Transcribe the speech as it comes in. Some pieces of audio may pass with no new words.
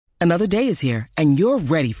Another day is here, and you're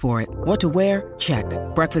ready for it. What to wear? Check.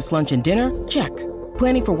 Breakfast, lunch, and dinner? Check.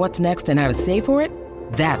 Planning for what's next and how to save for it?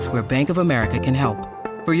 That's where Bank of America can help.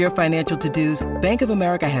 For your financial to-dos, Bank of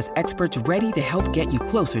America has experts ready to help get you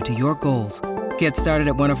closer to your goals. Get started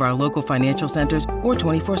at one of our local financial centers or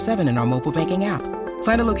 24/7 in our mobile banking app.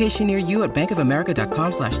 Find a location near you at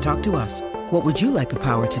bankofamerica.com/talktous. What would you like the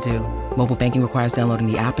power to do? Mobile banking requires downloading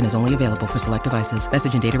the app and is only available for select devices.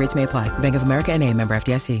 Message and data rates may apply. Bank of America N.A., member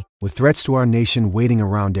FDIC. With threats to our nation waiting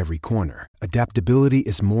around every corner, adaptability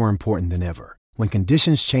is more important than ever. When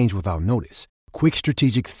conditions change without notice, quick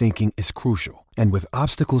strategic thinking is crucial. And with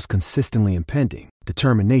obstacles consistently impending,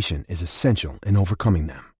 determination is essential in overcoming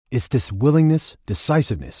them. It's this willingness,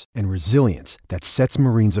 decisiveness, and resilience that sets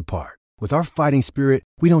Marines apart. With our fighting spirit,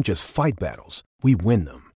 we don't just fight battles, we win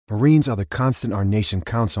them. Marines are the constant our nation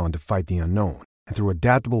counts on to fight the unknown. And through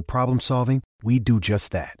adaptable problem solving, we do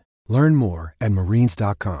just that. Learn more at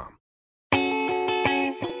marines.com.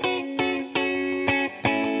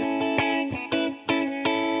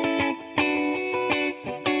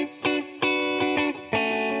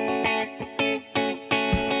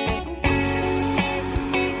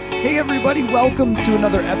 Hey everybody, welcome to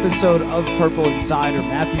another episode of Purple Insider.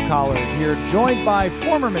 Matthew Collar here, joined by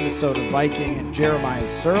former Minnesota Viking Jeremiah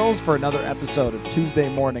Sirles for another episode of Tuesday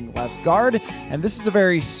Morning Left Guard. And this is a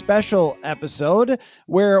very special episode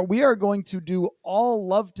where we are going to do all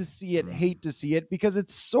love to see it, hate to see it, because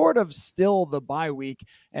it's sort of still the bye week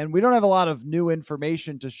and we don't have a lot of new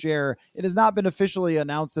information to share. It has not been officially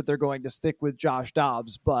announced that they're going to stick with Josh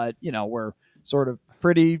Dobbs, but we're sort of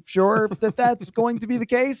pretty sure that that's going to be the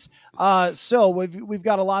case. So we've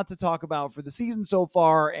got a lot to talk about for the season so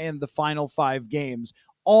far and the final 5 games,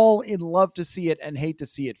 all in love to see it and hate to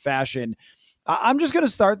see it fashion. I'm just going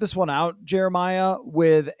to start this one out, Jeremiah,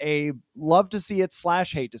 with a love to see it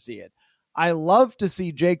 / hate to see it. I love to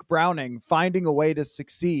see Jake Browning finding a way to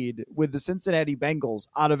succeed with the Cincinnati Bengals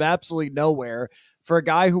out of absolutely nowhere for a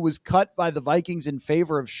guy who was cut by the Vikings in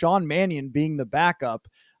favor of Sean Mannion being the backup.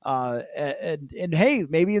 And hey,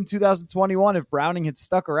 maybe in 2021, if Browning had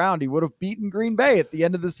stuck around, he would have beaten Green Bay at the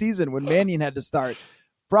end of the season when Mannion had to start.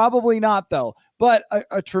 Probably not, though. But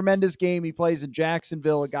a tremendous game. He plays in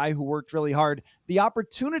Jacksonville, a guy who worked really hard. The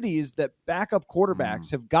opportunities that backup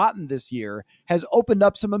quarterbacks have gotten this year has opened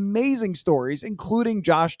up some amazing stories, including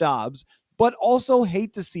Josh Dobbs, but also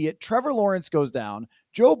hate to see it. Trevor Lawrence goes down.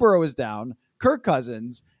 Joe Burrow is down. Kirk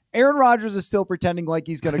Cousins. Aaron Rodgers is still pretending like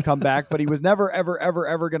he's going to come back, but he was never, ever, ever,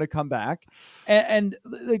 ever going to come back. And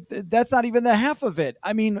that's not even the half of it.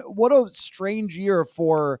 I mean, what a strange year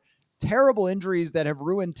for terrible injuries that have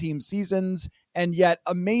ruined team seasons, and yet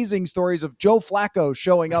amazing stories of Joe Flacco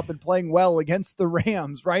showing up and playing well against the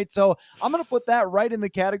Rams, right? So I'm going to put that right in the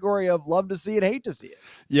category of love to see it, hate to see it.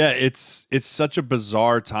 Yeah, it's such a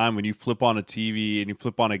bizarre time when you flip on a TV and you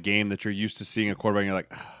flip on a game that you're used to seeing a quarterback and you're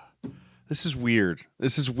like, this is weird.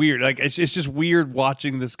 Like, it's just weird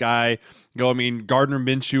watching this guy go. I mean, Gardner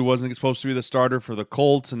Minshew wasn't supposed to be the starter for the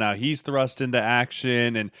Colts, and now he's thrust into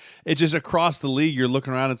action. And it just across the league, you're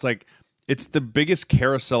looking around, it's like, it's the biggest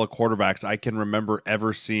carousel of quarterbacks I can remember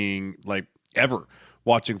ever seeing, like, ever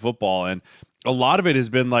watching football. And a lot of it has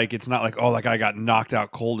been like, it's not like, oh, that guy got knocked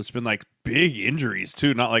out cold. It's been like big injuries,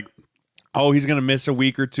 too. Not like, oh, he's going to miss a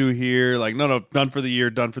week or two here. Like, no, done for the year,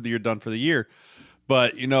 done for the year, done for the year.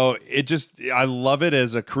 But, I love it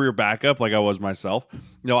as a career backup like I was myself.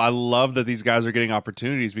 I love that these guys are getting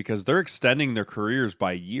opportunities because they're extending their careers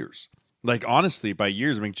by years. Like, honestly, by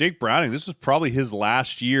years. I mean, Jake Browning, this was probably his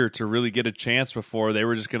last year to really get a chance before they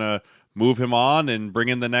were just going to move him on and bring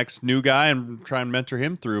in the next new guy and try and mentor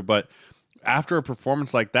him through. But after a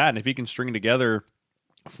performance like that, and if he can string together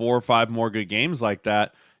 4 or 5 more good games like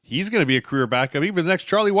that, he's going to be a career backup, even the next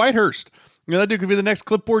Charlie Whitehurst. That dude could be the next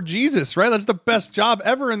clipboard Jesus, right? That's the best job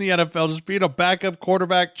ever in the NFL, just being a backup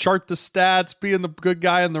quarterback, chart the stats, being the good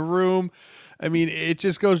guy in the room. I mean, it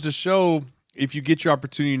just goes to show if you get your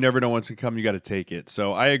opportunity, you never know when's going to come. You got to take it.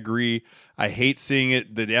 So I agree. I hate seeing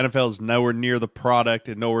it. The NFL is nowhere near the product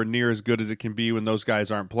and nowhere near as good as it can be when those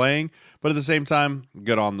guys aren't playing. But at the same time,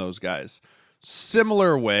 good on those guys.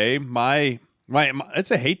 Similar way,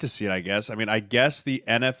 it's a hate to see it, I guess. I mean, I guess the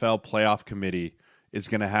NFL playoff committee is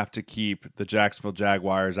going to have to keep the Jacksonville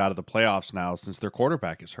Jaguars out of the playoffs now since their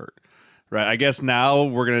quarterback is hurt, right? I guess now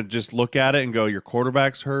we're going to just look at it and go, your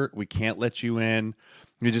quarterback's hurt. We can't let you in.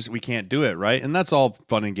 We can't do it, right? And that's all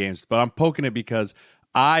fun and games, but I'm poking it because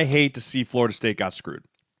I hate to see Florida State got screwed.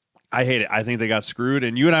 I hate it. I think they got screwed,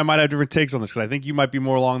 and you and I might have different takes on this because I think you might be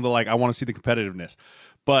more along the I want to see the competitiveness.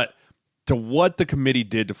 But to what the committee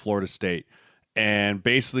did to Florida State and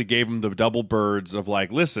basically gave them the double birds of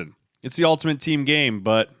listen, it's the ultimate team game,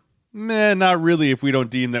 but Meh, not really. If we don't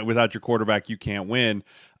deem that without your quarterback, you can't win.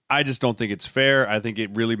 I just don't think it's fair. I think it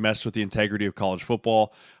really messed with the integrity of college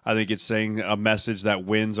football. I think it's saying a message that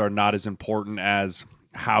wins are not as important as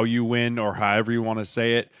how you win or however you want to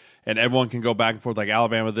say it. And everyone can go back and forth like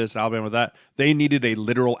Alabama this, Alabama that. They needed a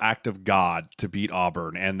literal act of God to beat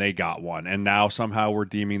Auburn, and they got one. And now somehow we're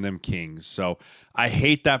deeming them kings. So I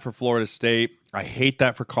hate that for Florida State. I hate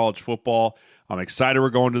that for college football. I'm excited we're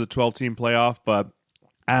going to the 12-team playoff, but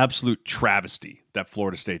absolute travesty that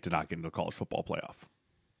Florida State did not get into the college football playoff.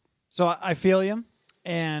 So I feel you.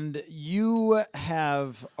 And you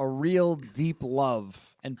have a real deep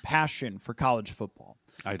love and passion for college football.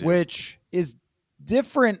 I do. Which is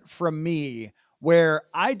different from me, where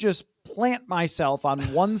I just plant myself on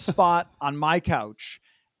one spot on my couch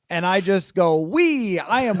and I just go,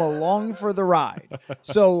 I am along for the ride.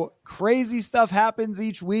 So crazy stuff happens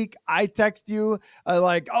each week. I text you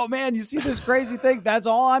like, oh man, you see this crazy thing? That's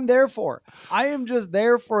all I'm there for. I am just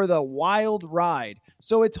there for the wild ride.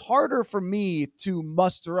 So it's harder for me to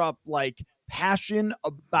muster up like passion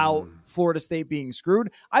about Florida State being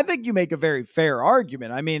screwed. I think you make a very fair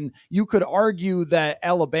argument. I mean, you could argue that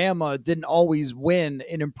Alabama didn't always win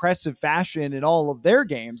in impressive fashion in all of their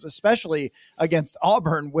games, especially against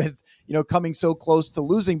Auburn with, coming so close to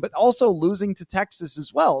losing, but also losing to Texas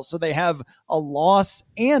as well. So they have a loss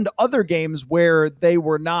and other games where they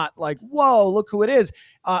were not like, whoa, look who it is.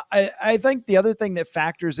 I think the other thing that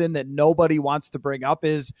factors in that nobody wants to bring up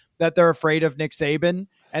is that they're afraid of Nick Saban,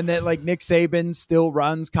 and that like Nick Saban still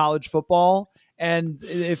runs college football. And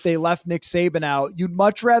if they left Nick Saban out, you'd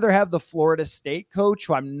much rather have the Florida State coach,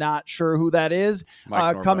 who I'm not sure who that is,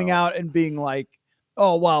 coming out and being like,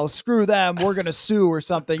 oh, well, screw them, we're going to sue or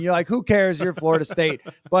something. You're like, who cares? You're Florida State.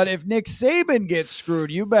 But if Nick Saban gets screwed,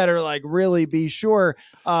 you better like really be sure.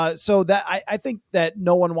 So that I think that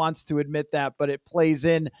no one wants to admit that, but it plays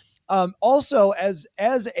in. Also, as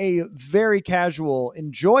a very casual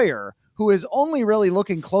enjoyer who is only really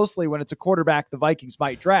looking closely when it's a quarterback the Vikings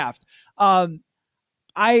might draft,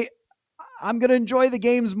 I'm going to enjoy the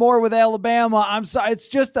games more with Alabama. I'm sorry. It's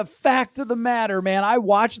just a fact of the matter, man. I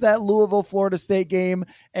watched that Louisville Florida State game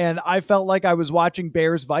and I felt like I was watching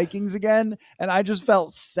Bears Vikings again. And I just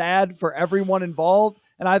felt sad for everyone involved.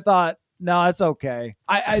 And I thought, no, it's okay.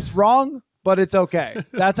 It's wrong, but it's okay.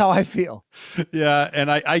 That's how I feel. Yeah.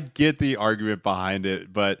 And I get the argument behind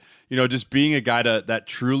it, but just being a guy that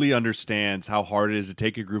truly understands how hard it is to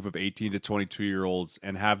take a group of 18 to 22-year-olds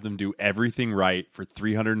and have them do everything right for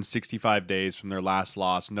 365 days from their last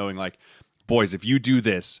loss, knowing like, boys, if you do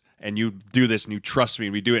this and you do this and you trust me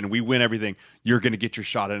and we do it and we win everything, you're going to get your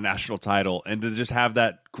shot at a national title. And to just have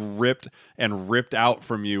that gripped and ripped out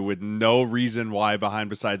from you with no reason why behind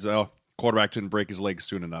besides, quarterback didn't break his leg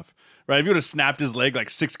soon enough, right? If you would have snapped his leg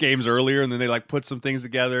like 6 games earlier and then they like put some things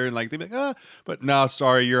together and like they'd be like, but no,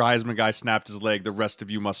 sorry, your Heisman guy snapped his leg. The rest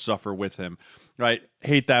of you must suffer with him, right?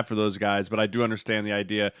 Hate that for those guys, but I do understand the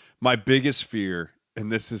idea. My biggest fear,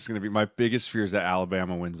 and this is going to be my biggest fear, is that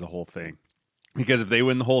Alabama wins the whole thing. Because if they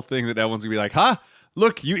win the whole thing, that everyone's going to be like,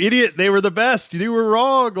 look, you idiot, they were the best. You were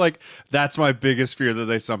wrong. Like, that's my biggest fear, that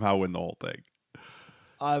they somehow win the whole thing.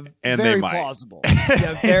 And very plausible.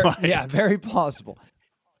 Very plausible.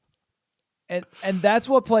 And that's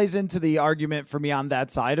what plays into the argument for me on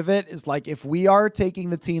that side of it, is like, if we are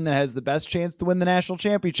taking the team that has the best chance to win the national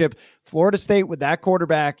championship, Florida State with that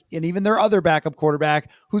quarterback and even their other backup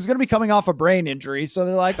quarterback who's going to be coming off a brain injury. So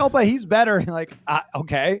they're like, oh, but he's better. And like,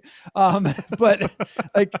 okay. But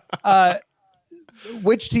like,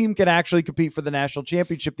 which team can actually compete for the national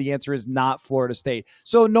championship? The answer is not Florida State.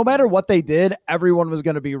 So no matter what they did, everyone was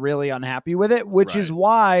going to be really unhappy with it, which is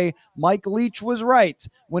why Mike Leach was right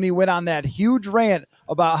when he went on that huge rant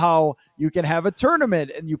about how you can have a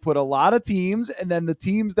tournament and you put a lot of teams, and then the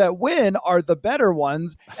teams that win are the better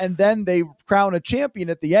ones, and then they crown a champion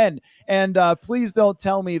at the end. And please don't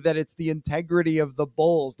tell me that it's the integrity of the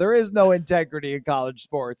Bulls. There is no integrity in college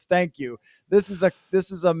sports. Thank you. This is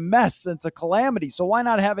a mess. It's a calamity. So why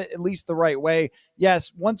not have it at least the right way?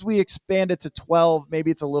 Yes, once we expand it to 12,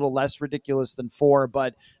 maybe it's a little less ridiculous than 4,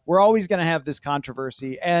 but we're always going to have this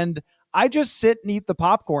controversy. And I just sit and eat the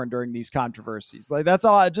popcorn during these controversies. Like, that's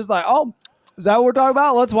all. I just like, oh, is that what we're talking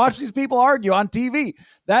about? Let's watch these people argue on TV.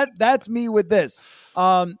 That's me with this.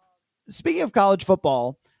 Speaking of college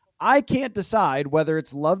football, I can't decide whether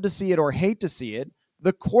it's love to see it or hate to see it,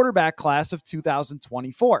 the quarterback class of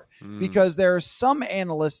 2024, because there are some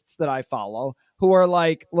analysts that I follow who are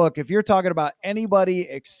like, look, if you're talking about anybody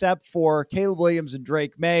except for Caleb Williams and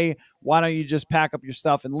Drake May, why don't you just pack up your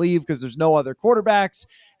stuff and leave, because there's no other quarterbacks.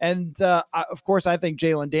 And of course, I think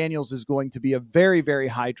Jalen Daniels is going to be a very, very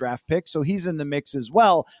high draft pick, so he's in the mix as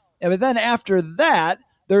well. But then after that,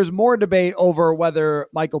 there's more debate over whether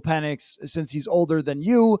Michael Penix, since he's older than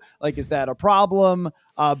you, like, is that a problem?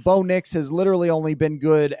 Bo Nix has literally only been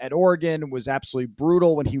good at Oregon, was absolutely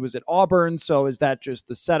brutal when he was at Auburn. So is that just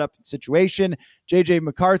the setup situation? JJ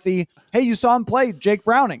McCarthy, hey, you saw him play Jake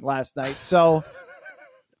Browning last night. So,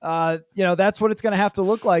 that's what it's going to have to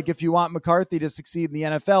look like if you want McCarthy to succeed in the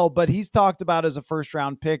NFL. But he's talked about as a first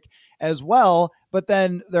round pick as well. But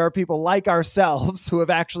then there are people like ourselves who have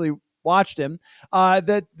actually watched him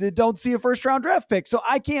that don't see a first round draft pick. So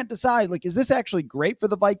I can't decide, like, is this actually great for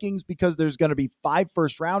the Vikings because there's going to be 5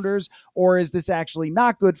 first rounders, or is this actually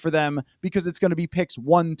not good for them because it's going to be picks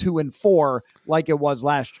 1, 2, and 4 like it was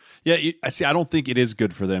last year? Yeah, I don't think it is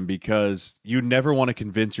good for them because you never want to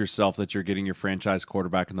convince yourself that you're getting your franchise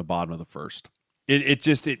quarterback in the bottom of the first.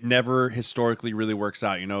 It never historically really works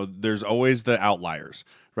out. There's always the outliers,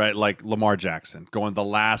 right? Like Lamar Jackson going the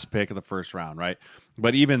last pick of the first round, right?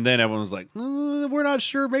 But even then, everyone was like, we're not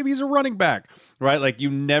sure. Maybe he's a running back, right? Like, you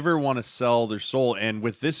never want to sell their soul. And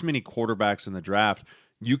with this many quarterbacks in the draft,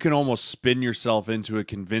 you can almost spin yourself into a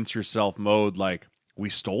convince yourself mode, like, we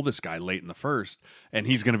stole this guy late in the first, and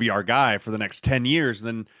he's going to be our guy for the next 10 years. And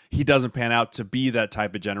then he doesn't pan out to be that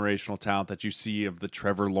type of generational talent that you see of the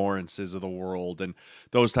Trevor Lawrences of the world and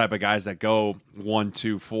those type of guys that go 1,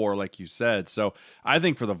 2, 4, like you said. So I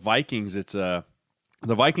think for the Vikings, the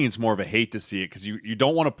Vikings more of a hate to see it because you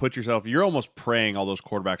don't want to put yourself, you're almost praying all those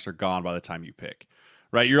quarterbacks are gone by the time you pick,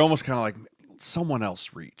 right? You're almost kind of like, someone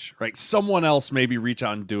else reach, right? Someone else maybe reach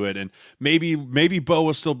out and do it. And maybe Bo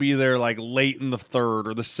will still be there like late in the third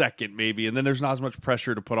or the second maybe. And then there's not as much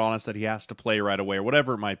pressure to put on us that he has to play right away or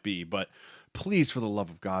whatever it might be. But please, for the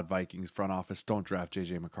love of God, Vikings front office, don't draft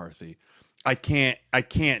JJ McCarthy. I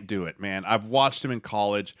can't do it, man. I've watched him in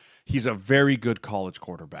college. He's a very good college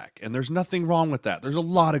quarterback. And there's nothing wrong with that. There's a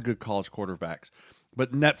lot of good college quarterbacks.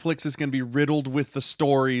 But Netflix is going to be riddled with the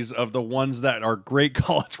stories of the ones that are great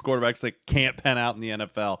college quarterbacks that can't pan out in the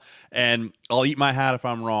NFL. And I'll eat my hat if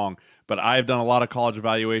I'm wrong, but I've done a lot of college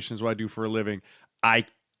evaluations, what I do for a living. I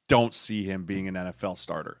don't see him being an NFL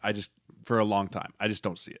starter. For a long time, I just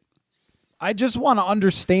don't see it. I just want to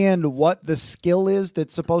understand what the skill is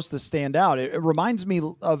that's supposed to stand out. It reminds me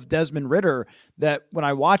of Desmond Ridder, that when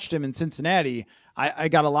I watched him in Cincinnati, I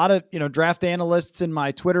got a lot of draft analysts in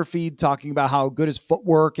my Twitter feed talking about how good his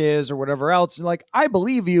footwork is or whatever else. And like, I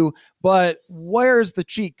believe you, but where's the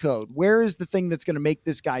cheat code? Where is the thing that's going to make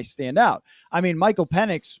this guy stand out? I mean, Michael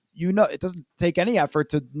Penix, it doesn't take any effort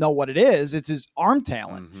to know what it is. It's his arm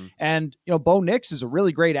talent. Mm-hmm. And, Bo Nix is a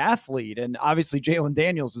really great athlete. And obviously Jalen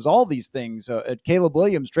Daniels is all these things, Caleb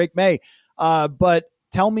Williams, Drake May. But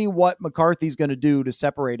tell me what McCarthy's going to do to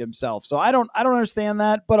separate himself. So I don't understand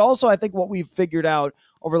that. But also I think what we've figured out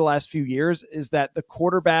over the last few years is that the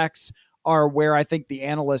quarterbacks are where I think the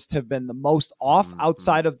analysts have been the most off,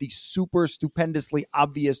 outside of the super stupendously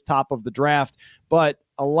obvious top of the draft. But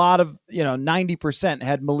a lot of, 90%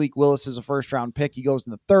 had Malik Willis as a first round pick. He goes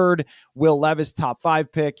in the third. Will Levis, top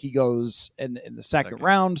 5 pick. He goes in the second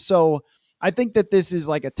round. So I think that this is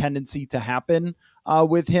like a tendency to happen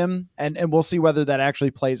with him, and we'll see whether that actually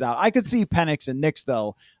plays out. I could see Penix and Nix,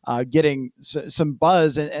 though, getting some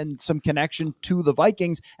buzz and some connection to the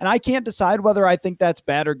Vikings, and I can't decide whether I think that's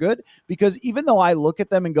bad or good, because even though I look at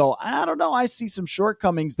them and go, I don't know, I see some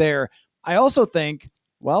shortcomings there, I also think,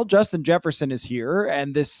 well, Justin Jefferson is here,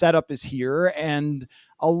 and this setup is here, and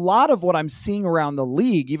a lot of what I'm seeing around the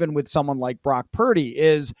league, even with someone like Brock Purdy,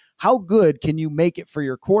 is how good can you make it for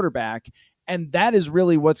your quarterback? And that is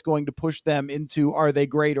really what's going to push them into, are they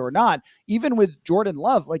great or not? Even with Jordan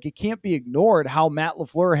Love, like, it can't be ignored how Matt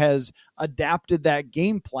LaFleur has adapted that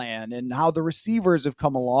game plan and how the receivers have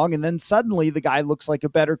come along. And then suddenly the guy looks like a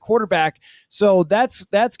better quarterback. So that's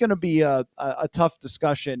going to be a tough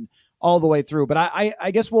discussion all the way through. But I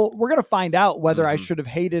guess we're going to find out whether I should have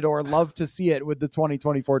hated or loved to see it with the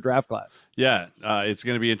 2024 draft class. Yeah, it's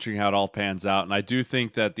going to be interesting how it all pans out. And I do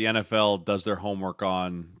think that the NFL does their homework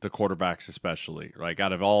on the quarterbacks, especially, like,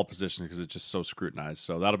 out of all positions, because it's just so scrutinized.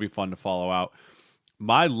 So that'll be fun to follow out.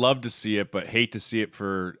 I love to see it, but hate to see it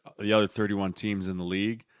for the other 31 teams in the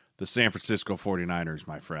league. The San Francisco 49ers,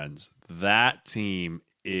 my friends. That team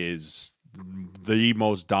is the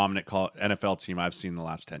most dominant NFL team I've seen in the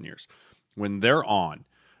last 10 years. When they're on,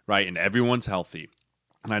 right, and everyone's healthy,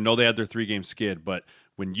 and I know they had their 3-game skid, but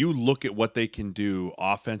when you look at what they can do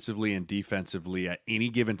offensively and defensively at any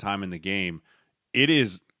given time in the game, it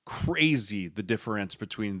is crazy the difference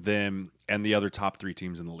between them and the other top 3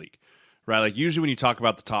 teams in the league. Right? Like, usually when you talk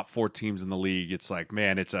about the top 4 teams in the league, it's like,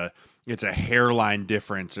 man, it's a hairline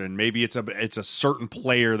difference, and maybe it's a certain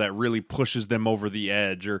player that really pushes them over the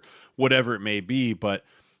edge or whatever it may be. But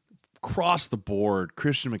across the board,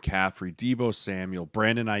 Christian McCaffrey, Deebo Samuel,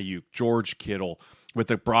 Brandon Ayuk, George Kittle, with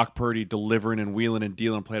the Brock Purdy delivering and wheeling and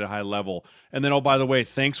dealing, played at a high level. And then, oh, by the way,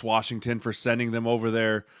 thanks Washington for sending them over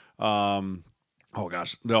there. The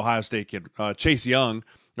Ohio State kid, Chase Young,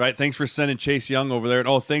 right? Thanks for sending Chase Young over there. And,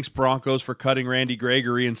 oh, thanks Broncos for cutting Randy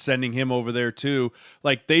Gregory and sending him over there too.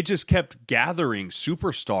 Like, they just kept gathering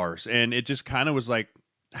superstars, and it just kind of was like,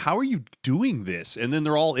 how are you doing this? And then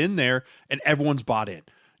they're all in there, and everyone's bought in.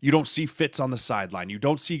 You don't see Fitz on the sideline. You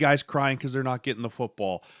don't see guys crying because they're not getting the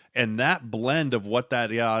football. And that blend of what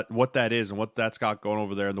that is and what that's got going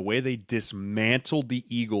over there, and the way they dismantled the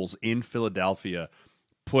Eagles in Philadelphia,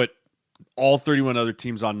 put all 31 other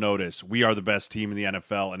teams on notice. We are the best team in the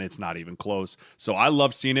NFL, and it's not even close. So I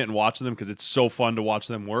love seeing it and watching them because it's so fun to watch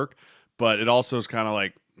them work. But it also is kind of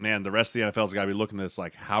like, man, the rest of the NFL's got to be looking at this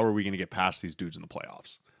like, how are we going to get past these dudes in the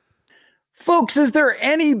playoffs? Folks, is there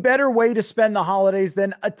any better way to spend the holidays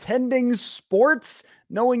than attending sports?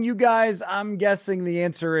 Knowing you guys, I'm guessing the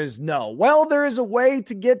answer is no. Well, there is a way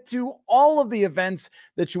to get to all of the events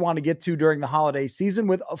that you want to get to during the holiday season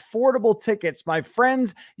with affordable tickets. My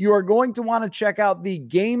friends, you are going to want to check out the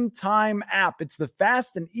Game Time app. It's the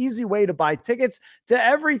fast and easy way to buy tickets to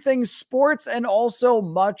everything sports and also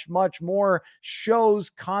much, much more: shows,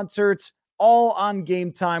 concerts, all on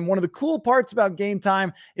Game Time. One of the cool parts about Game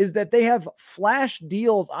Time is that they have flash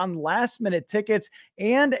deals on last-minute tickets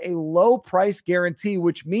and a low price guarantee,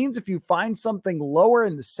 which means if you find something lower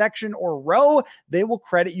in the section or row, they will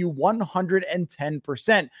credit you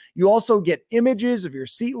 110%. You also get images of your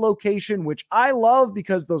seat location, which I love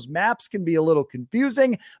because those maps can be a little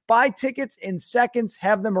confusing. Buy tickets in seconds,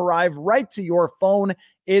 have them arrive right to your phone.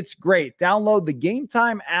 It's great. Download the Game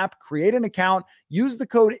Time app, create an account, use the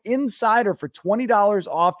code INSIDER for $20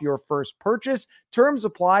 off your first purchase. Terms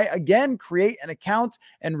apply. Again, create an account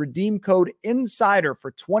and redeem code INSIDER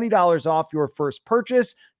for $20 off your first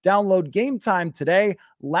purchase. Download Game Time today.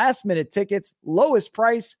 Last minute tickets, lowest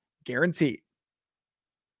price guaranteed.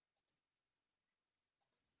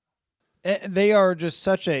 They are just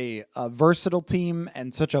such a versatile team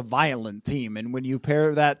and such a violent team. And when you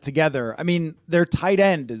pair that together, I mean, their tight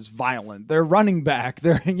end is violent. Their running back,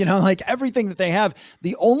 they're, like everything that they have.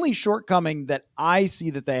 The only shortcoming that I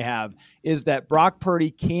see that they have is that Brock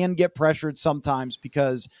Purdy can get pressured sometimes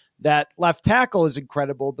because that left tackle is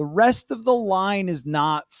incredible. The rest of the line is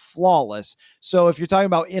not flawless. So if you're talking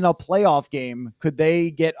about in a playoff game, could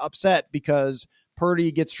they get upset because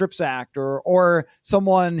Purdy gets strip sacked or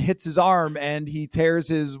someone hits his arm and he tears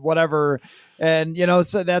his whatever, and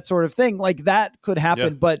so that sort of thing, like that could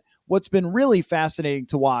happen. Yeah. But what's been really fascinating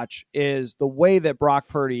to watch is the way that Brock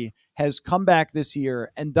Purdy has come back this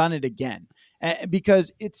year and done it again,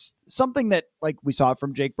 because it's something that, like we saw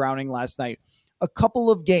from Jake Browning last night, a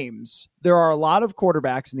couple of games. There are a lot of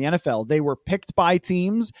quarterbacks in the NFL. They were picked by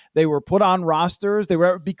teams. They were put on rosters. They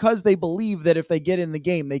were because they believe that if they get in the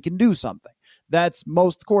game, they can do something. That's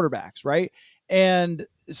most quarterbacks, right? And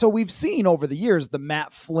so we've seen over the years the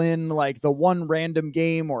Matt Flynn, like the one random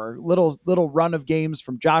game or little run of games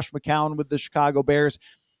from Josh McCown with the Chicago Bears,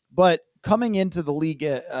 but coming into the league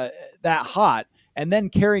that hot and then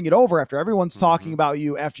carrying it over after everyone's talking about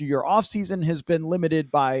you after your offseason has been limited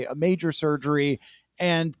by a major surgery,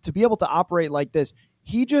 and to be able to operate like this,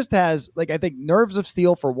 he just has, I think, nerves of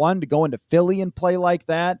steel for one, to go into Philly and play like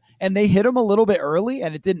that. And they hit him a little bit early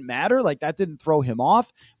and it didn't matter. That didn't throw him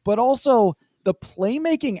off. But also the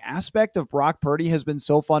playmaking aspect of Brock Purdy has been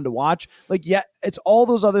so fun to watch. It's all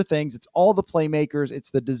those other things. It's all the playmakers. It's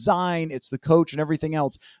the design. It's the coach and everything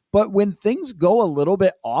else. But when things go a little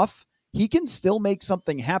bit off, he can still make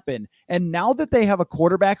something happen. And now that they have a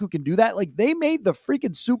quarterback who can do that, they made the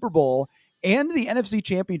freaking Super Bowl and the NFC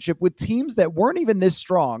Championship with teams that weren't even this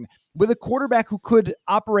strong, with a quarterback who could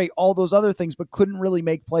operate all those other things but couldn't really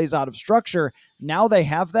make plays out of structure. Now they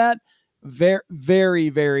have that. Very, very,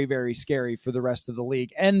 very, very scary for the rest of the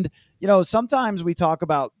league. And, sometimes we talk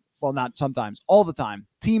about, well, not sometimes, all the time,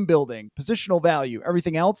 team building, positional value,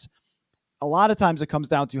 everything else. A lot of times it comes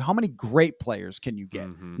down to how many great players can you get?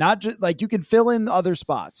 Not just you can fill in other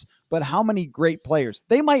spots, but how many great players?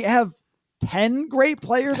 They might have 10 great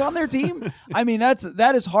players on their team. I mean,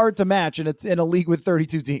 that is hard to match, and it's in a league with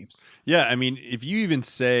 32 teams. Yeah, I mean, if you even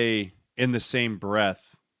say in the same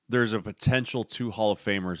breath, there's a potential 2 Hall of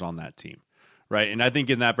Famers on that team, right? And I think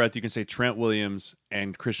in that breath, you can say Trent Williams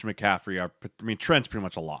and Christian McCaffrey are, Trent's pretty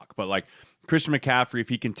much a lock, but Christian McCaffrey, if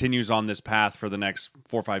he continues on this path for the next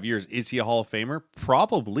 4 or 5 years, is he a Hall of Famer?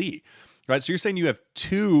 Probably, right? So you're saying you have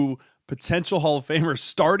 2 potential Hall of Famers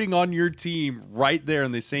starting on your team right there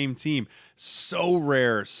in the same team. So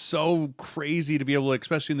rare, so crazy to be able to,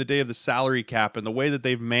 especially in the day of the salary cap and the way that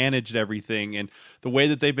they've managed everything and the way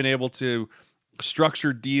that they've been able to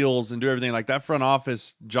structure deals and do everything. Like that front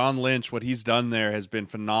office, John Lynch, what he's done there has been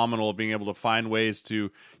phenomenal, being able to find ways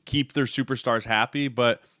to keep their superstars happy.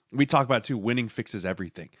 But we talk about too, winning fixes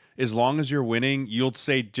everything. As long as you're winning, you'll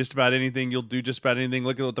say just about anything. You'll do just about anything.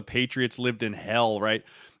 Look at what the Patriots lived in hell, right?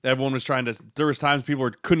 Everyone was trying to, there was times people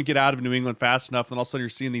couldn't get out of New England fast enough. Then all of a sudden you're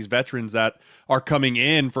seeing these veterans that are coming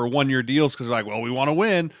in for 1-year deals because they're like, well, we want to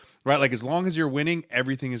win, right? Like as long as you're winning,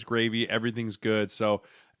 everything is gravy. Everything's good. So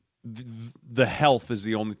the health is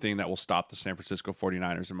the only thing that will stop the San Francisco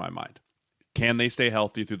 49ers in my mind. Can they stay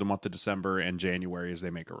healthy through the month of December and January as they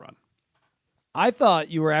make a run? I thought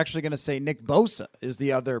you were actually going to say Nick Bosa is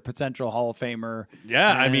the other potential Hall of Famer. Yeah,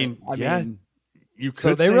 I mean, you could.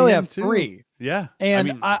 So they really have too. 3. Yeah,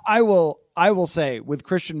 and I will say with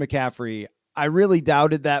Christian McCaffrey, I really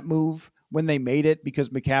doubted that move when they made it because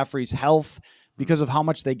McCaffrey's health, because of how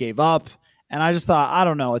much they gave up, and I just thought, I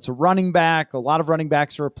don't know, it's a running back. A lot of running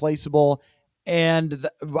backs are replaceable. And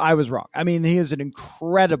I was wrong. I mean, he is an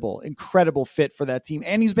incredible fit for that team.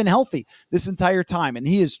 And he's been healthy this entire time. And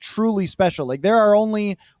he is truly special. Like there are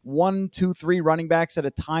only 1, 2, 3 running backs at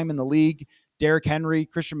a time in the league. Derrick Henry,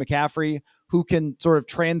 Christian McCaffrey, who can sort of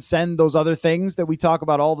transcend those other things that we talk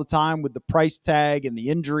about all the time with the price tag and the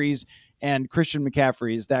injuries. And Christian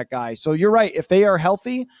McCaffrey is that guy. So you're right. If they are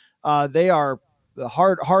healthy, they are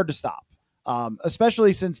hard to stop.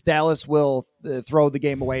 Especially since Dallas will throw the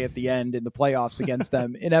game away at the end in the playoffs against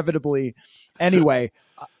them inevitably. Anyway,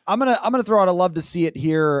 I'm gonna throw out a love to see it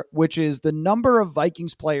here, which is the number of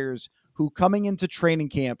Vikings players who coming into training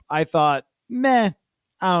camp, I thought, I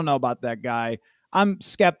don't know about that guy. I'm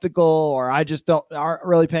skeptical, or I just aren't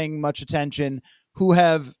really paying much attention, who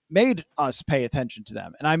have made us pay attention to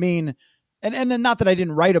them. And I mean, and not that I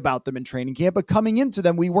didn't write about them in training camp, but coming into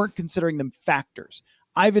them, we weren't considering them factors.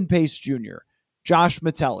 Ivan Pace Jr., Josh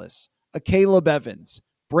Metellus, Caleb Evans,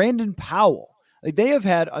 Brandon Powell. Like they have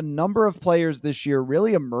had a number of players this year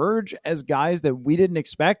really emerge as guys that we didn't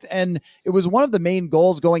expect. And it was one of the main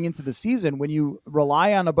goals going into the season when you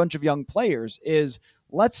rely on a bunch of young players is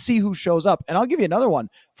let's see who shows up. And I'll give you another one.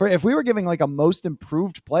 For if we were giving like a most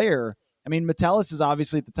improved player, I mean, Metellus is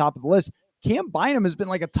obviously at the top of the list. Cam Bynum has been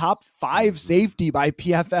like a top 5 safety by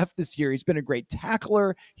PFF this year. He's been a great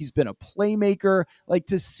tackler. He's been a playmaker. Like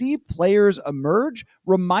to see players emerge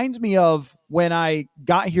reminds me of when I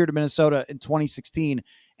got here to Minnesota in 2016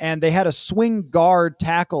 and they had a swing guard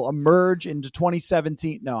tackle emerge into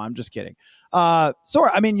 2017. No, I'm just kidding. I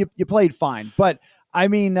mean, you played fine, but I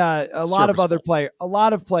mean, a lot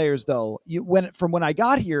of players though, from when I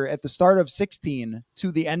got here at the start of 16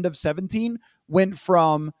 to the end of 17 went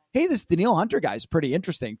from, hey, this Danielle Hunter guy's pretty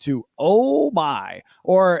interesting to, oh my,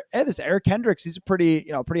 or hey, this Eric Hendricks, he's a pretty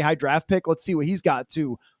high draft pick. Let's see what he's got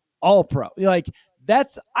to all pro. Like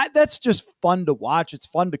that's just fun to watch. It's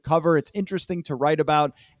fun to cover. It's interesting to write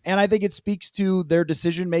about. And I think it speaks to their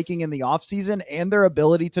decision-making in the offseason and their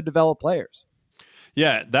ability to develop players.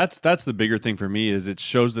 Yeah, that's the bigger thing for me is it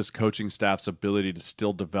shows this coaching staff's ability to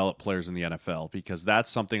still develop players in the NFL, because that's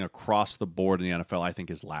something across the board in the NFL I think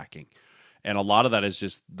is lacking. And a lot of that is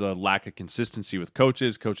just the lack of consistency with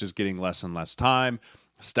coaches getting less and less time,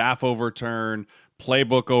 staff overturn,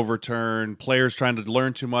 playbook overturn, players trying to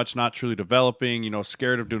learn too much, not truly developing,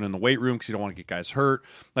 scared of doing it in the weight room because you don't want to get guys hurt.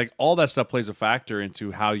 Like all that stuff plays a factor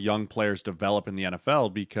into how young players develop in the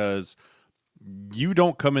NFL, because you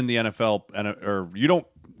don't come in the NFL or you don't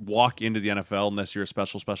walk into the NFL unless you're a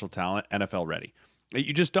special talent, NFL ready.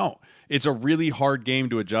 You just don't. It's a really hard game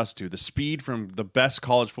to adjust to. The speed from the best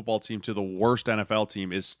college football team to the worst NFL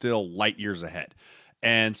team is still light years ahead.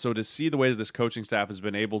 And so to see the way that this coaching staff has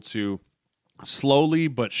been able to slowly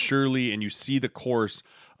but surely, and you see the course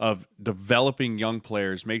of developing young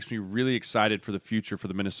players, makes me really excited for the future for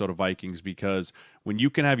the Minnesota Vikings, because when you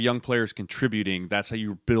can have young players contributing, that's how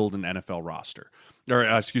you build an NFL roster, or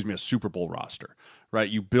a Super Bowl roster, right?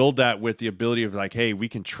 You build that with the ability of like, hey, we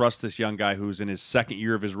can trust this young guy who's in his second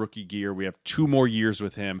year of his rookie gear. We have 2 more years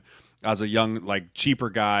with him as a young, like cheaper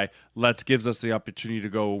guy. Gives us the opportunity to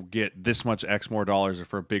go get this much X more dollars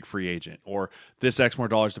for a big free agent, or this X more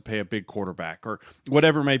dollars to pay a big quarterback, or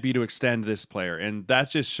whatever it might be to extend this player. And that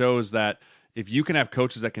just shows that if you can have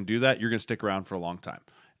coaches that can do that, you're going to stick around for a long time.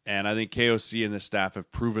 And I think KOC and the staff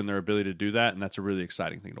have proven their ability to do that, and that's a really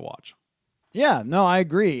exciting thing to watch. Yeah, no, I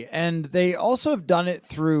agree. And they also have done it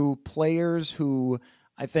through players who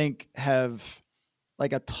I think have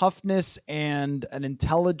like a toughness and an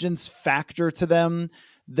intelligence factor to them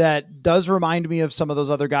that does remind me of some of those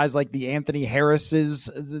other guys, like the Anthony Harris's,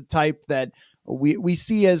 the type that we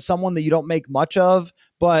see as someone that you don't make much of,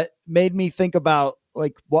 but made me think about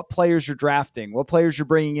like what players you're drafting, what players you're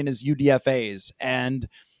bringing in as UDFAs. And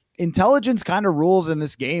intelligence kind of rules in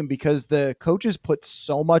this game because the coaches put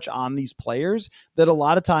so much on these players that a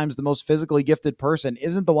lot of times the most physically gifted person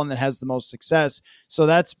isn't the one that has the most success. So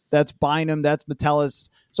that's Bynum, that's Metellus.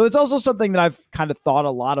 So it's also something that I've kind of thought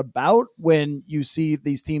a lot about when you see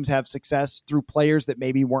these teams have success through players that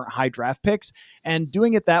maybe weren't high draft picks, and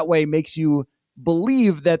doing it that way makes you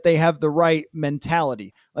believe that they have the right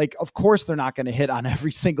mentality. Like, of course, they're not going to hit on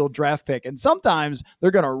every single draft pick. And sometimes they're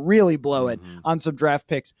going to really blow it on some draft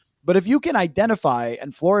picks. But if you can identify,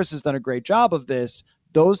 and Flores has done a great job of this,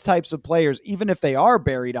 those types of players, even if they are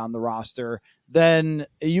buried on the roster, then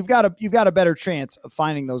you've got a better chance of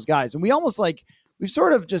finding those guys. And we've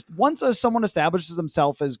sort of just, once someone establishes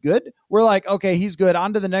himself as good, we're like, okay, he's good.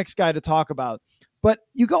 On to the next guy to talk about. But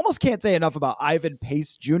you almost can't say enough about Ivan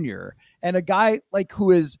Pace Jr. and a guy like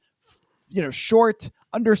who is, short,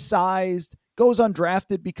 undersized, goes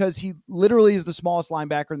undrafted because he literally is the smallest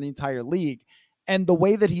linebacker in the entire league. And the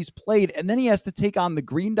way that he's played, and then he has to take on the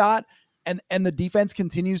green dot, and the defense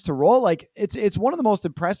continues to roll. Like it's one of the most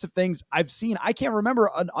impressive things I've seen. I can't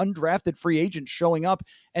remember an undrafted free agent showing up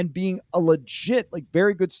and being a legit, like,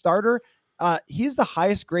 very good starter. He's the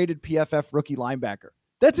highest graded PFF rookie linebacker.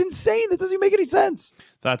 That's insane. That doesn't even make any sense.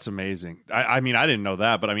 That's amazing. I mean, I didn't know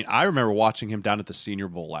that, but I mean, I remember watching him down at the Senior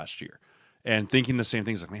Bowl last year and thinking the same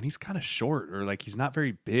things. Like, man, he's kind of short, or like he's not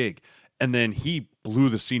very big. And then he blew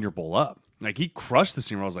the Senior Bowl up. Like, he crushed the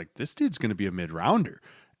Senior Bowl. I was like, this dude's going to be a mid-rounder.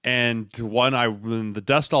 And when the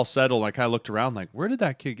dust all settled, I kind of looked around like, where did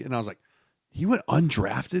that kid get? And I was like, he went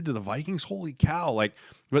undrafted to the Vikings? Holy cow. Like,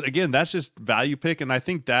 but again, that's just value pick. And I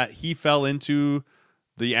think that he fell into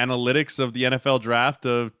the analytics of the NFL draft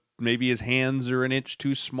of maybe his hands are an inch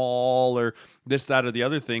too small or this, that, or the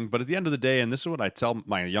other thing. But at the end of the day, and this is what I tell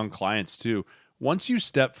my young clients too, once you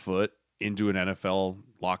step foot into an NFL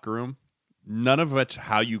locker room, none of which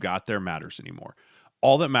how you got there matters anymore.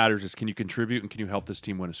 All that matters is, can you contribute and can you help this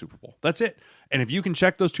team win a Super Bowl? That's it. And if you can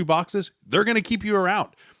check those two boxes, they're going to keep you around,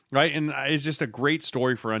 right? And it's just a great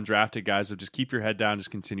story for undrafted guys of just keep your head down,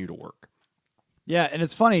 just continue to work. Yeah, and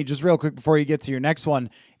it's funny, just real quick before you get to your next one,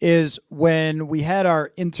 is when we had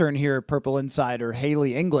our intern here at Purple Insider,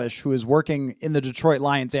 Haley English, who is working in the Detroit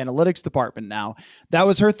Lions analytics department now. That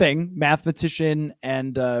was her thing, mathematician,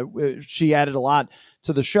 and she added a lot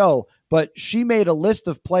to the show. But she made a list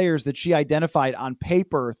of players that she identified on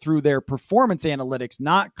paper through their performance analytics,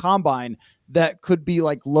 not combine, that could be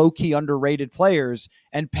like low-key underrated players.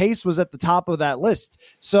 And Pace was at the top of that list.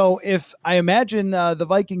 So if I imagine the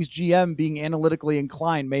Vikings GM being analytically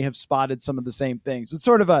inclined may have spotted some of the same things. It's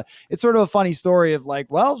sort of a funny story of like,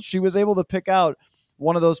 well, she was able to pick out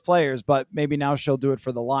one of those players, but maybe now she'll do it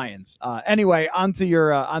for the Lions. Anyway, onto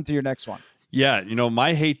your next one. Yeah,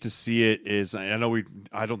 my hate to see it is, I don't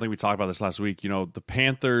think we talked about this last week, the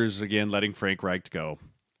Panthers, again, letting Frank Reich go,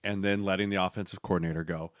 and then letting the offensive coordinator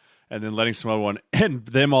go, and then letting some other one, and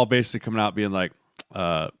them all basically coming out being like,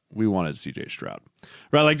 we wanted CJ Stroud,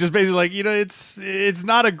 right? Like, just basically like, it's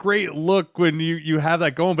not a great look when you have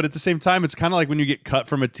that going, but at the same time, it's kind of like when you get cut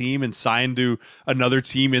from a team and signed to another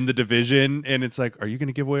team in the division, and it's like, are you going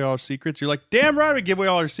to give away all our secrets? You're like, damn right, we give away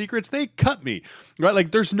all our secrets. They cut me, right?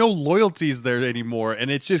 Like, there's no loyalties there anymore, and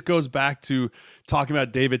it just goes back to talking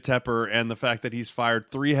about David Tepper and the fact that he's fired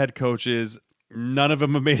 3 head coaches. None of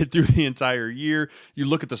them have made it through the entire year. You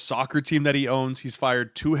look at the soccer team that he owns. He's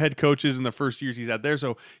fired 2 head coaches in the first years he's had there.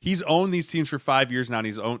 So he's owned these teams for 5 years now,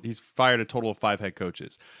 and he's fired a total of 5 head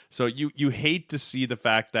coaches. So you hate to see the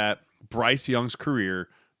fact that Bryce Young's career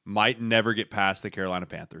might never get past the Carolina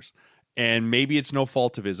Panthers. And maybe it's no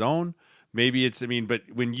fault of his own. Maybe it's, but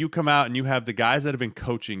when you come out and you have the guys that have been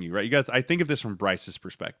coaching you, right? I think of this from Bryce's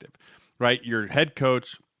perspective, right? Your head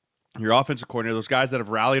coach, your offensive coordinator, those guys that have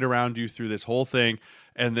rallied around you through this whole thing,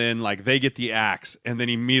 and then like they get the axe, and then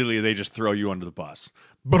immediately they just throw you under the bus.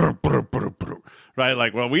 Right?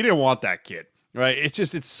 Like, well, we didn't want that kid. Right?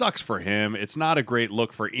 It sucks for him. It's not a great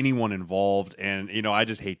look for anyone involved, and I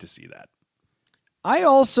just hate to see that. I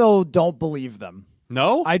also don't believe them.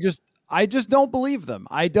 No? I just don't believe them.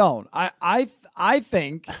 I don't. I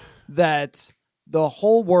think that the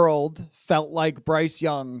whole world felt like Bryce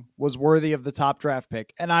Young was worthy of the top draft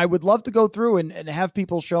pick. And I would love to go through and have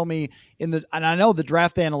people show me and I know the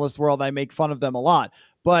draft analyst world, I make fun of them a lot,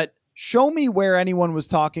 but show me where anyone was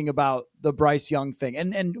talking about the Bryce Young thing.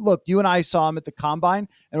 And look, you and I saw him at the combine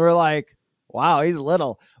and we're like, wow, he's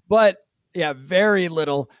little, but yeah, very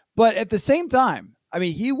little. But at the same time,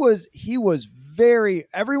 he was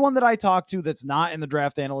everyone that I talked to that's not in the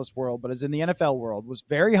draft analyst world, but is in the NFL world, was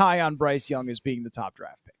very high on Bryce Young as being the top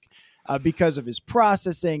draft pick because of his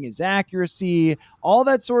processing, his accuracy, all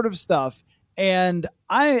that sort of stuff. And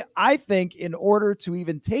I think in order to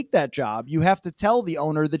even take that job, you have to tell the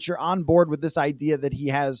owner that you're on board with this idea that he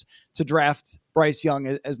has to draft Bryce Young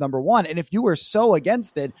as number one. And if you were so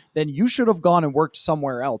against it, then you should have gone and worked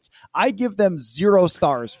somewhere else. I give them 0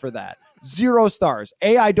 stars for that. 0 stars.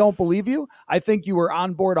 I don't believe you. I think you were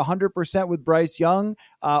on board 100% with Bryce Young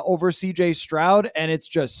over CJ Stroud, and it's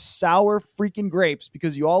just sour freaking grapes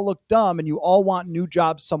because you all look dumb and you all want new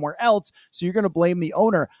jobs somewhere else. So you're going to blame the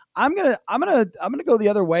owner. I'm gonna go the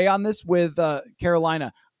other way on this with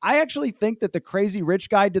Carolina. I actually think that the crazy rich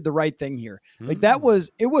guy did the right thing here. Like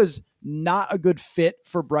it was not a good fit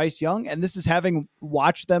for Bryce Young. And this is having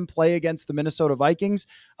watched them play against the Minnesota Vikings,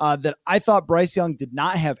 that I thought Bryce Young did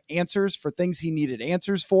not have answers for things he needed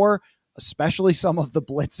answers for, especially some of the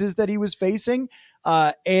blitzes that he was facing.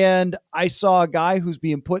 And I saw a guy who's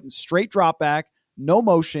being put in straight drop back, no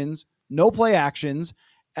motions, no play actions,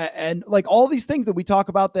 and like all these things that we talk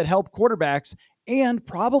about that help quarterbacks, and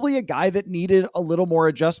probably a guy that needed a little more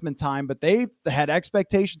adjustment time, but they had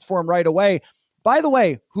expectations for him right away. By the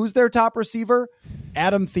way, who's their top receiver?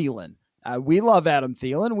 Adam Thielen. We love Adam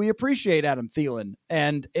Thielen. We appreciate Adam Thielen.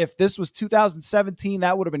 And if this was 2017,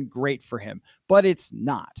 that would have been great for him, but it's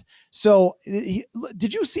not. So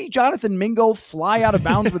did you see Jonathan Mingo fly out of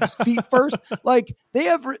bounds with his feet first? Like they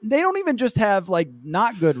don't even just have like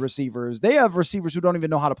not good receivers. They have receivers who don't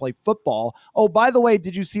even know how to play football. Oh, by the way,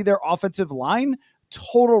 did you see their offensive line?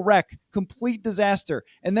 Total wreck, complete disaster.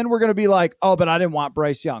 And then we're going to be like, oh, but I didn't want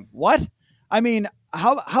Bryce Young. What? I mean,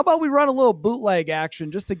 how about we run a little bootleg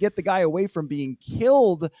action just to get the guy away from being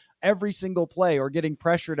killed every single play or getting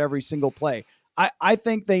pressured every single play? I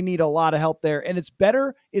think they need a lot of help there. And it's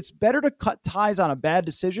better to cut ties on a bad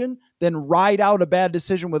decision than ride out a bad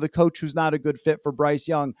decision with a coach who's not a good fit for Bryce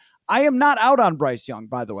Young. I am not out on Bryce Young,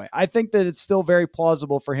 by the way. I think that it's still very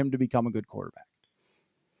plausible for him to become a good quarterback.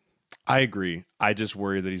 I agree. I just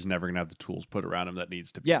worry that he's never going to have the tools put around him that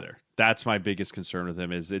needs to be there. That's my biggest concern with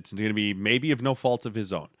him, is it's going to be maybe of no fault of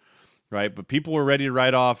his own, right? But people were ready to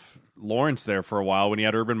write off Lawrence there for a while when he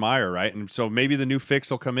had Urban Meyer, right? And so maybe the new fix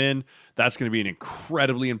will come in. That's going to be an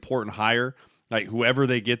incredibly important hire. Like whoever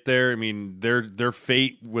they get there, I mean, their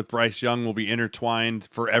fate with Bryce Young will be intertwined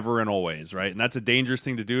forever and always, right? And that's a dangerous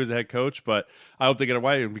thing to do as a head coach, but I hope they get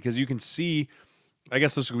away because you can see, I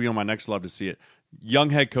guess this will be on my next love to see it, young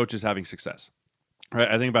head coaches having success. Right,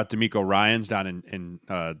 I think about DeMeco Ryans down in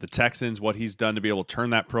the Texans, what he's done to be able to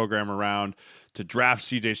turn that program around, to draft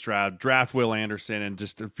C.J. Stroud, draft Will Anderson, and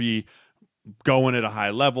just to be going at a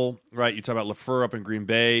high level. Right, you talk about LaFleur up in Green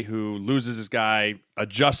Bay, who loses his guy,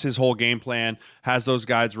 adjusts his whole game plan, has those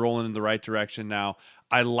guys rolling in the right direction now.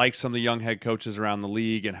 I like some of the young head coaches around the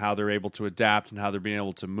league and how they're able to adapt and how they're being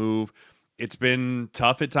able to move. It's been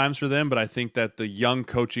tough at times for them, but I think that the young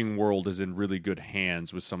coaching world is in really good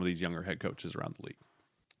hands with some of these younger head coaches around the league.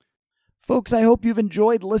 Folks, I hope you've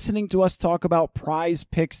enjoyed listening to us talk about Prize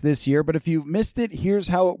Picks this year, but if you've missed it, here's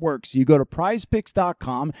how it works. You go to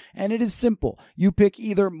prizepicks.com, and it is simple. You pick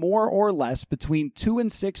either more or less between 2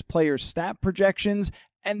 and 6 players' stat projections,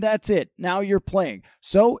 and that's it. Now you're playing.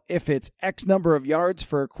 So if it's X number of yards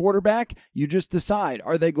for a quarterback, you just decide,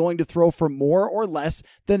 are they going to throw for more or less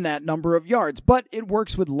than that number of yards? But it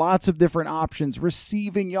works with lots of different options,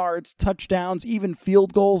 receiving yards, touchdowns, even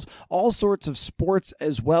field goals, all sorts of sports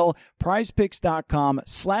as well.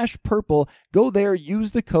 PrizePicks.com/purple. Go there,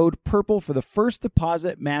 use the code PURPLE for the first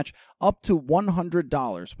deposit match up to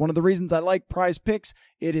 $100. One of the reasons I like Prize Picks,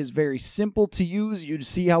 it is very simple to use. You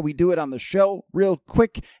see how we do it on the show, real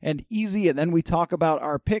quick and easy, and then we talk about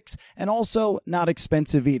our picks, and also not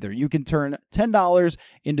expensive either. You can turn $10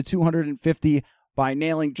 into $250 by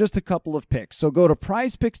nailing just a couple of picks. So go to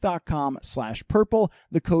prizepicks.com/purple,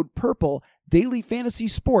 the code PURPLE, daily fantasy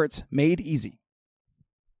sports made easy.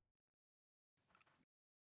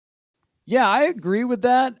 Yeah, I agree with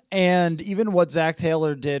that. And even what Zach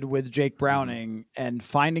Taylor did with Jake Browning and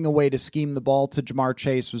finding a way to scheme the ball to Jamar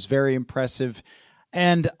Chase was very impressive.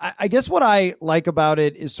 And I guess what I like about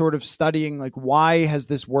it is sort of studying, like, why has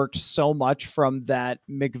this worked so much from that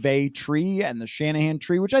McVay tree and the Shanahan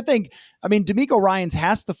tree, which I think, I mean, DeMeco Ryans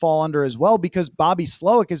has to fall under as well because Bobby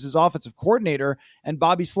Slowick is his offensive coordinator, and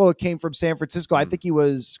Bobby Slowick came from San Francisco. I think he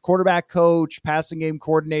was quarterback coach, passing game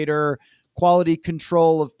coordinator, quality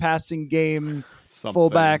control of passing game,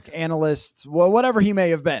 fullback analyst, well, whatever he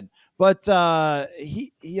may have been. But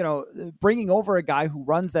he, bringing over a guy who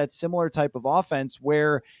runs that similar type of offense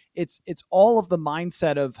where it's all of the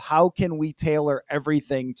mindset of how can we tailor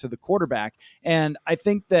everything to the quarterback. And I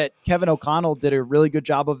think that Kevin O'Connell did a really good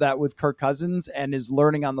job of that with Kirk Cousins and is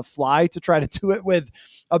learning on the fly to try to do it with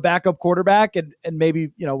a backup quarterback. And maybe,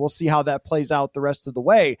 we'll see how that plays out the rest of the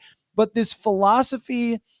way. But this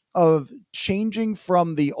philosophy of changing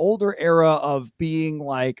from the older era of being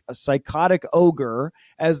like a psychotic ogre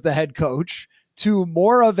as the head coach to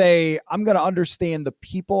more of I'm going to understand the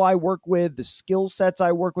people I work with, the skill sets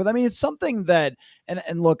I work with. I mean, it's something that,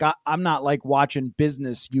 and look, I'm not like watching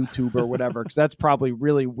business YouTube or whatever, because that's probably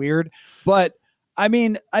really weird. But I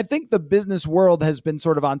mean, I think the business world has been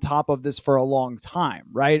sort of on top of this for a long time,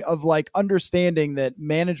 right? Of like understanding that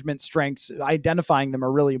management strengths, identifying them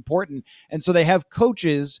are really important. And so they have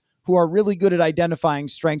coaches who are really good at identifying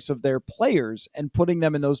strengths of their players and putting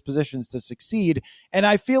them in those positions to succeed. And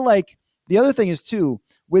I feel like the other thing is too,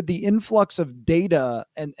 with the influx of data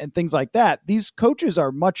and things like that, these coaches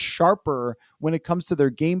are much sharper when it comes to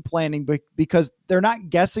their game planning because they're not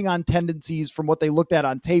guessing on tendencies from what they looked at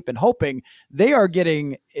on tape and hoping. They are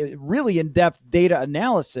getting really in-depth data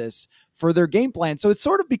analysis for their game plan. So it's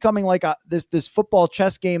sort of becoming like this football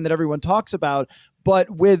chess game that everyone talks about, but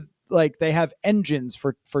with like they have engines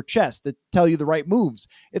for chess that tell you the right moves.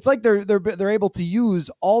 It's like they're able to use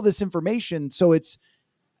all this information. So it's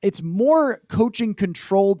more coaching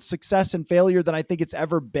controlled success and failure than I think it's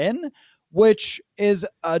ever been, which is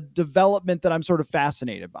a development that I'm sort of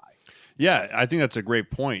fascinated by. Yeah, I think that's a great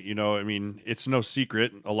point. I mean, it's no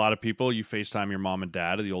secret. A lot of people, you FaceTime your mom and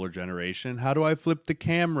dad of the older generation. How do I flip the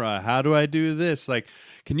camera? How do I do this? Like,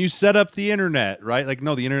 can you set up the internet, right? Like,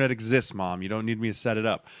 no, the internet exists, Mom. You don't need me to set it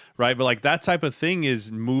up, right? But like that type of thing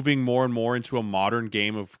is moving more and more into a modern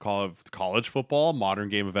game of college football, modern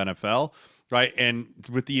game of NFL. Right. And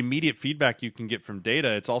with the immediate feedback you can get from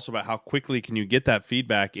data, it's also about how quickly can you get that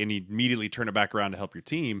feedback and immediately turn it back around to help your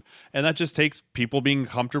team. And that just takes people being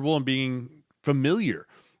comfortable and being familiar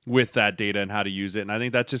with that data and how to use it. And I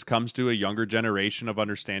think that just comes to a younger generation of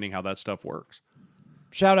understanding how that stuff works.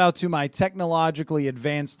 Shout out to my technologically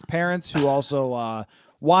advanced parents who also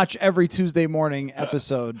watch every Tuesday morning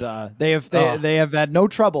episode. They have had no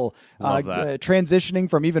trouble transitioning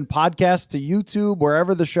from even podcasts to YouTube.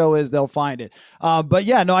 Wherever the show is, they'll find it. But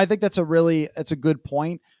yeah, no, I think that's a good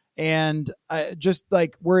point. And just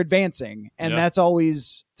like we're advancing, and that's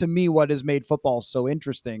always to me what has made football so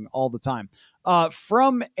interesting all the time.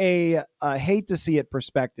 From a hate to see it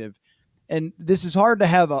perspective, and this is hard to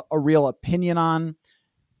have a real opinion on.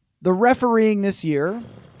 The refereeing this year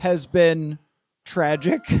has been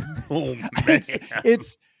tragic. Oh, man.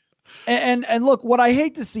 it's and look, what I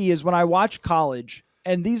hate to see is when I watch college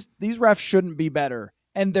and these refs shouldn't be better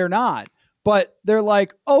and they're not, but they're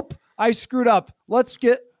like, oh, I screwed up. Let's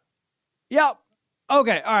get,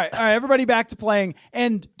 okay. All right. Everybody back to playing.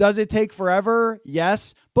 And does it take forever?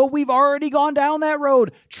 Yes, but we've already gone down that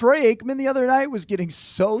road. Troy Aikman the other night was getting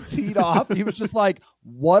so teed off. He was just like,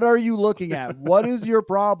 what are you looking at? What is your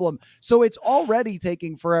problem? So it's already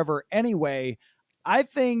taking forever anyway. I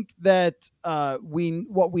think that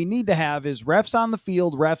what we need to have is refs on the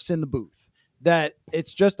field, refs in the booth, that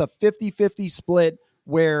it's just a 50-50 split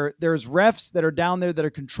where there's refs that are down there that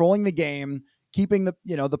are controlling the game, keeping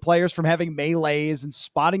the players from having melees and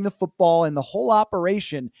spotting the football and the whole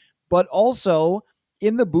operation, but also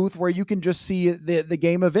in the booth where you can just see the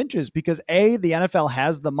game of inches because the NFL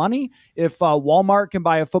has the money. If Walmart can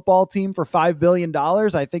buy a football team for $5 billion,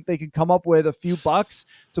 I think they could come up with a few bucks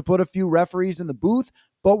to put a few referees in the booth.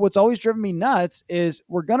 But what's always driven me nuts is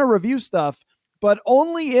we're going to review stuff, but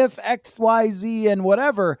only if X, Y, Z and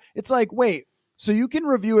whatever. It's like, wait, so you can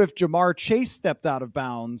review if Jamar Chase stepped out of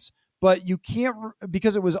bounds, but you can't,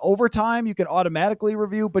 because it was overtime, you can automatically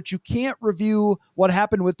review, but you can't review what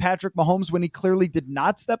happened with Patrick Mahomes when he clearly did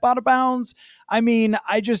not step out of bounds. I mean,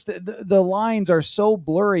 the lines are so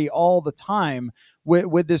blurry all the time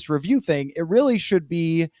with this review thing. It really should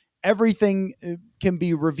be everything can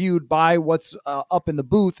be reviewed by what's up in the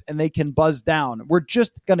booth and they can buzz down. We're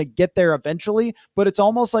just going to get there eventually, but it's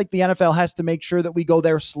almost like the NFL has to make sure that we go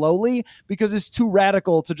there slowly because it's too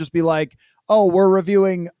radical to just be like, oh, we're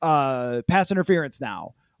reviewing pass interference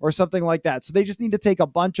now or something like that. So they just need to take a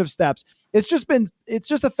bunch of steps. It's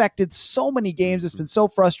just affected so many games. It's been so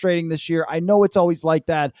frustrating this year. I know it's always like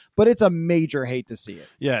that, but it's a major hate to see it.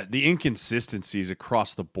 Yeah, the inconsistencies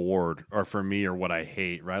across the board are for me are what I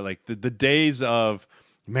hate, right? Like the days of,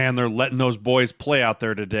 man, they're letting those boys play out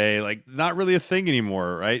there today, like not really a thing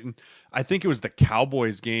anymore, right? And I think it was the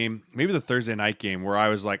Cowboys game, maybe the Thursday night game, where I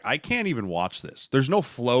was like, I can't even watch this. There's no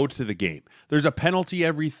flow to the game. There's a penalty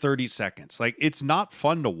every 30 seconds. Like, it's not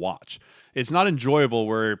fun to watch. It's not enjoyable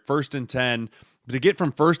where 1st and 10, to get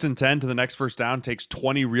from 1st and 10 to the next first down takes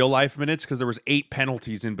 20 real life minutes because there was 8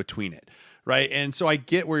 penalties in between it, right? And so I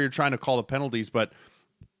get where you're trying to call the penalties, but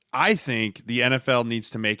I think the NFL needs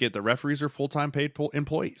to make it the referees are full-time paid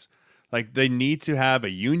employees. Like, they need to have a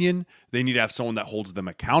union. They need to have someone that holds them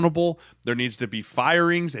accountable. There needs to be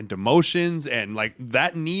firings and demotions, and like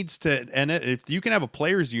that needs to. And if you can have a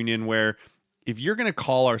players union where, if you're going to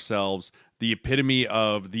call ourselves the epitome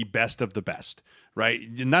of the best, right?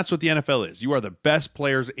 And that's what the NFL is. You are the best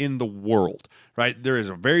players in the world, right? There is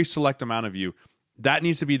a very select amount of you. That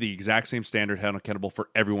needs to be the exact same standard held accountable for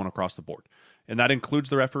everyone across the board. And that includes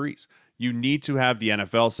the referees. You need to have the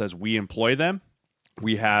NFL says we employ them.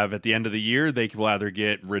 We have at the end of the year, they will either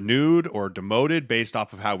get renewed or demoted based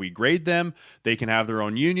off of how we grade them. They can have their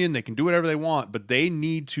own union. They can do whatever they want, but they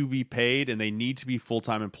need to be paid and they need to be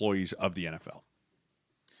full-time employees of the NFL.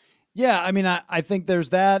 Yeah, I mean, I think there's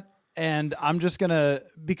that. And I'm just going to,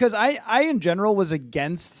 because I in general was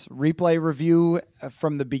against replay review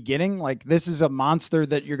from the beginning. Like, this is a monster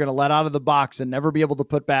that you're going to let out of the box and never be able to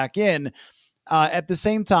put back in. At the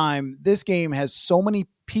same time, this game has so many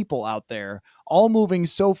people out there all moving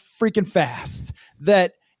so freaking fast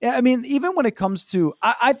that, I mean, even when it comes to,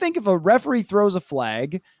 I think if a referee throws a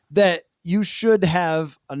flag, that you should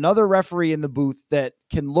have another referee in the booth that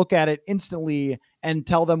can look at it instantly and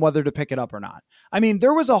tell them whether to pick it up or not. I mean,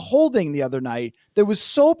 there was a holding the other night that was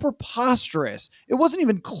so preposterous. It wasn't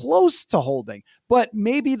even close to holding, but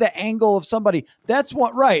maybe the angle of somebody, that's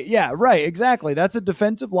what, right. Yeah, right. Exactly. That's a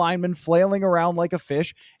defensive lineman flailing around like a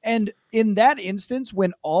fish. And in that instance,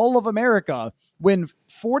 when all of America, when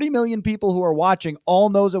 40 million people who are watching all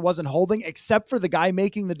knows it wasn't holding, except for the guy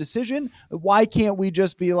making the decision, why can't we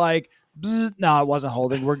just be like, no, it wasn't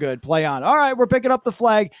holding. We're good. Play on. All right, we're picking up the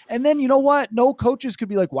flag. And then, you know what? No coaches could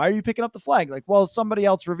be like, why are you picking up the flag? Like, well, somebody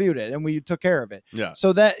else reviewed it and we took care of it. Yeah.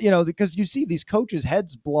 So that, you know, because you see these coaches'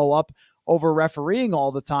 heads blow up over refereeing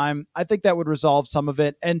all the time. I think that would resolve some of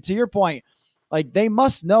it. And to your point, like, they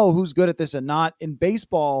must know who's good at this and not. In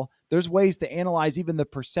baseball, there's ways to analyze even the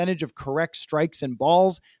percentage of correct strikes and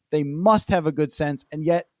balls. They must have a good sense, and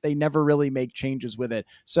yet they never really make changes with it.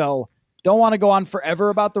 So don't want to go on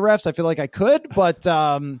forever about the refs. I feel like I could, but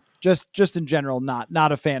just in general, not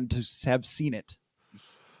a fan to have seen it.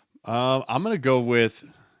 I'm going to go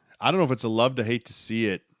with, I don't know if it's a love to hate to see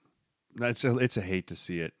it. It's a hate to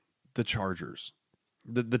see it. The Chargers.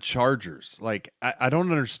 The Chargers. Like, I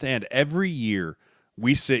don't understand. Every year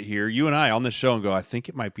we sit here, you and I on the show, and go, I think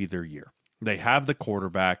it might be their year. They have the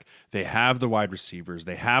quarterback. They have the wide receivers.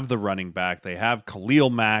 They have the running back. They have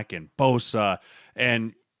Khalil Mack and Bosa.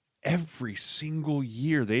 And every single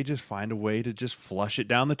year they just find a way to just flush it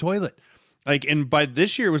down the toilet. Like, and by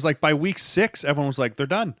this year, it was like by week 6, everyone was like, they're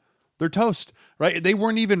done. They're toast, right? They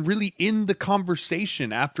weren't even really in the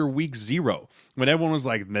conversation after week 0 when everyone was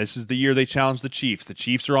like, this is the year they challenge the Chiefs. The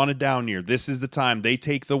Chiefs are on a down year. This is the time they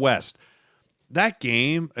take the West. That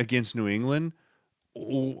game against New England,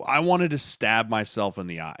 I wanted to stab myself in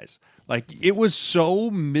the eyes. Like, it was so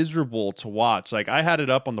miserable to watch. Like, I had it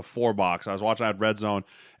up on the 4 box. I was watching, I had Red Zone,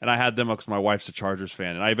 and I had them up because my wife's a Chargers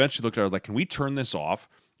fan. And I eventually looked at her like, can we turn this off?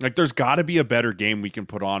 Like, there's got to be a better game we can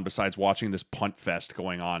put on besides watching this punt fest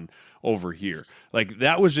going on over here. Like,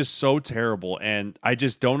 that was just so terrible, and I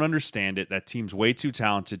just don't understand it. That team's way too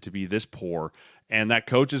talented to be this poor, and that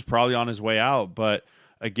coach is probably on his way out. But,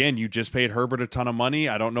 again, you just paid Herbert a ton of money.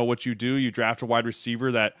 I don't know what you do. You draft a wide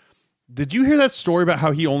receiver that – did you hear that story about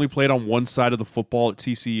how he only played on one side of the football at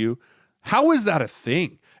TCU? How is that a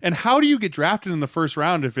thing? And how do you get drafted in the first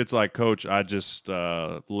round if it's like, coach, I just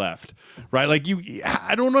left, right? Like,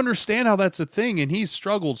 I don't understand how that's a thing. And he's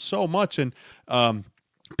struggled so much. And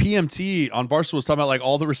PMT on Barstool was talking about like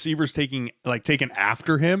all the receivers taking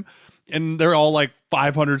after him. And they're all like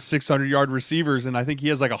 500, 600 yard receivers. And I think he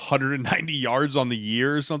has like 190 yards on the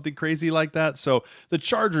year or something crazy like that. So the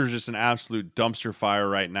Chargers are just an absolute dumpster fire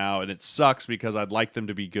right now. And it sucks because I'd like them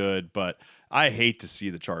to be good, but I hate to see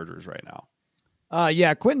the Chargers right now.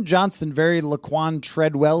 Yeah, Quentin Johnston, very Laquan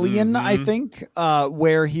Treadwellian, I think,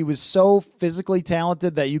 where he was so physically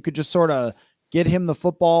talented that you could just sort of get him the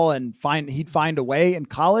football and he'd find a way in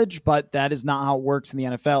college, but that is not how it works in the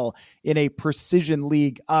NFL in a precision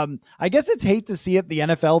league. I guess it's hate to see it, the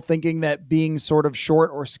NFL thinking that being sort of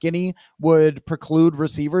short or skinny would preclude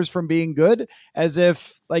receivers from being good, as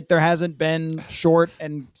if like there hasn't been short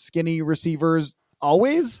and skinny receivers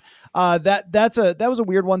always. That was a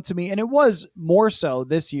weird one to me. And it was more so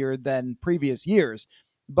this year than previous years.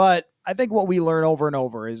 But I think what we learn over and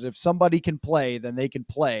over is if somebody can play, then they can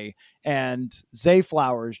play. And Zay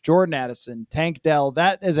Flowers, Jordan Addison, Tank Dell,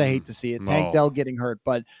 that is, I hate to see it. Tank Dell getting hurt,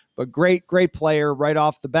 but great player right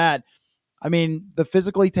off the bat. I mean, the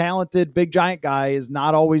physically talented big giant guy is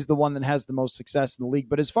not always the one that has the most success in the league.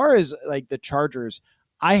 But as far as like the Chargers,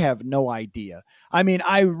 I have no idea. I mean,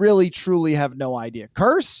 I really, truly have no idea.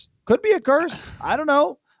 Curse? Could be a curse. I don't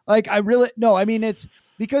know. Like, no, I mean, it's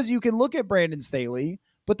because you can look at Brandon Staley,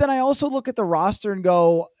 but then I also look at the roster and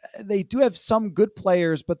go, they do have some good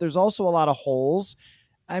players, but there's also a lot of holes.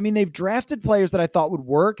 I mean, they've drafted players that I thought would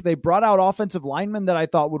work. They brought out offensive linemen that I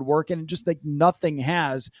thought would work, and just like nothing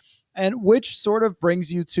has. And which sort of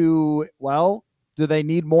brings you to, well, do they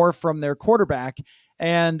need more from their quarterback?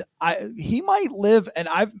 And he might live. And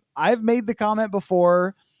I've made the comment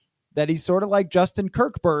before that he's sort of like Justin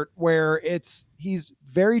Kirkbert, where he's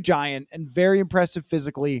very giant and very impressive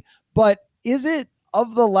physically, but is it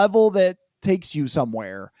of the level that takes you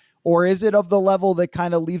somewhere? Or is it of the level that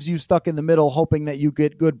kind of leaves you stuck in the middle, hoping that you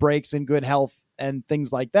get good breaks and good health and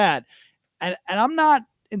things like that? And I'm not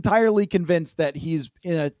entirely convinced that he's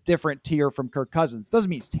in a different tier from Kirk Cousins. Doesn't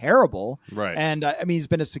mean he's terrible. Right. And I mean, he's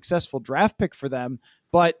been a successful draft pick for them,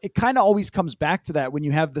 but it kind of always comes back to that when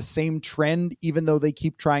you have the same trend, even though they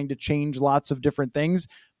keep trying to change lots of different things.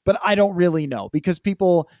 But I don't really know, because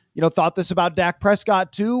people, thought this about Dak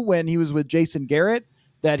Prescott too, when he was with Jason Garrett,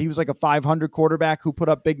 that he was like a 500 quarterback who put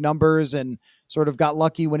up big numbers and sort of got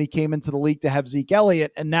lucky when he came into the league to have Zeke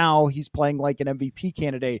Elliott. And now he's playing like an MVP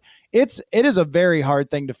candidate. It is a very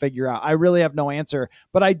hard thing to figure out. I really have no answer,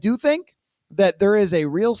 but I do think that there is a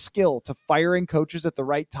real skill to firing coaches at the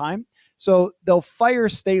right time. So they'll fire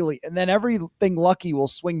Staley, and then everything lucky will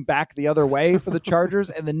swing back the other way for the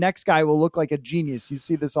Chargers, and the next guy will look like a genius. You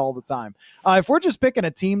see this all the time. If we're just picking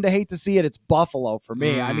a team to hate to see it, it's Buffalo for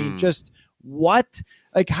me. I mean, just what?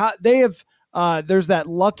 Like, how they have there's that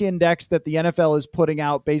luck index that the NFL is putting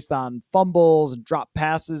out based on fumbles and drop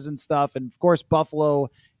passes and stuff. And of course, Buffalo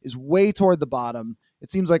is way toward the bottom. It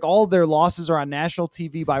seems like all of their losses are on national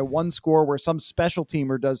TV by one score, where some special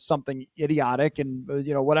teamer does something idiotic and,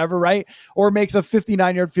 whatever, right? Or makes a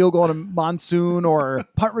 59-yard field goal in a monsoon, or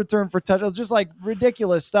punt return for touchdowns, just like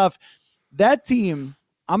ridiculous stuff. That team,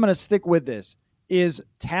 I'm going to stick with this, is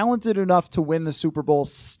talented enough to win the Super Bowl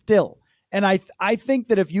still. And I think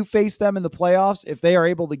that if you face them in the playoffs, if they are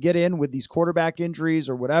able to get in with these quarterback injuries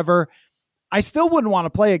or whatever, I still wouldn't want to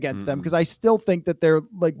play against them, because I still think that they're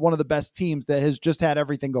like one of the best teams that has just had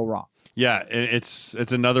everything go wrong. Yeah, it's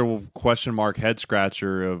another question mark head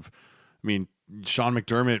scratcher of, I mean, Sean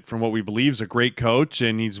McDermott, from what we believe, is a great coach,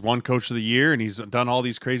 and he's won Coach of the Year, and he's done all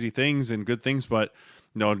these crazy things and good things, but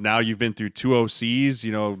now you've been through two OCs.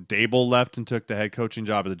 Dable left and took the head coaching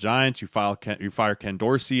job of the Giants. You fire Ken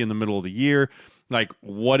Dorsey in the middle of the year. Like,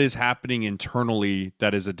 what is happening internally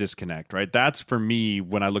that is a disconnect, right? That's, for me,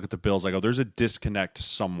 when I look at the Bills, I go, there's a disconnect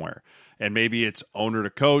somewhere. And maybe it's owner to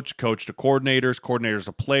coach to coordinators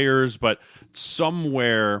to players, but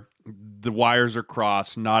somewhere the wires are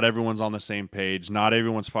crossed. Not everyone's on the same page. Not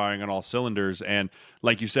everyone's firing on all cylinders. And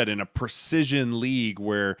like you said, in a precision league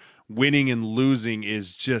where winning and losing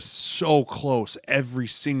is just so close every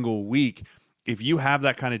single week, if you have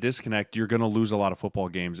that kind of disconnect, you're going to lose a lot of football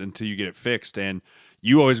games until you get it fixed. And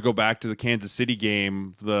you always go back to the Kansas City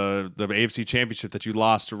game, the AFC Championship that you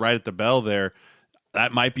lost right at the bell there.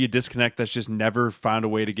 That might be a disconnect that's just never found a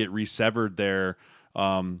way to get resevered there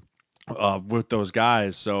with those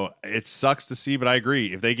guys. So it sucks to see, but I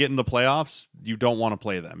agree. If they get in the playoffs, you don't want to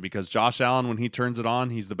play them, because Josh Allen, when he turns it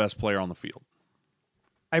on, he's the best player on the field.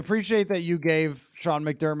 I appreciate that you gave Sean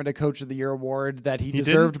McDermott a Coach of the Year award that he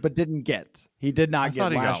deserved but didn't get. He did not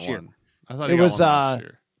get last year. I thought he got one last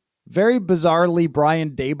year. Very bizarrely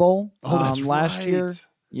Brian Dable last year.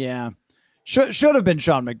 Yeah. Should have been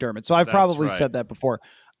Sean McDermott. So I've probably said that before.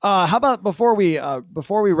 How about before we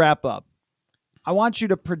wrap up, I want you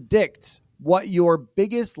to predict what your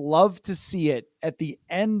biggest love to see it at the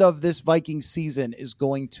end of this Vikings season is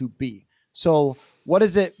going to be. So what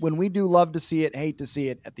is it when we do love to see it, hate to see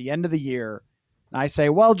it at the end of the year? And I say,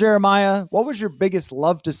 well, Jeremiah, what was your biggest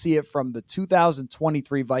love to see it from the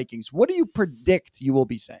 2023 Vikings? What do you predict you will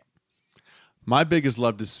be saying? My biggest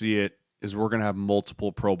love to see it is we're going to have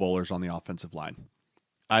multiple Pro Bowlers on the offensive line.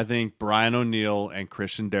 I think Brian O'Neill and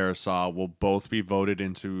Christian Darrisaw will both be voted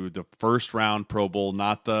into the first round Pro Bowl,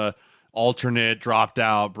 not the alternate, dropped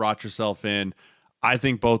out, brought yourself in. I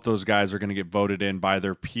think both those guys are going to get voted in by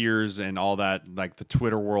their peers and all that, like the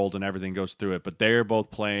Twitter world and everything goes through it. But they're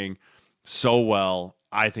both playing so well.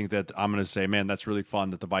 I think that I'm going to say, man, that's really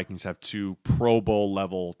fun that the Vikings have two Pro Bowl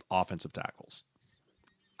level offensive tackles.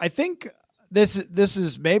 I think this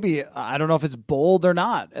is maybe, I don't know if it's bold or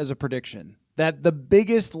not as a prediction, that the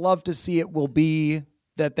biggest love to see it will be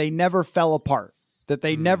that they never fell apart, that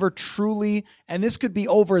they never truly, and this could be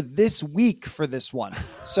over this week for this one.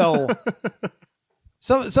 So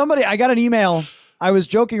somebody, I got an email. I was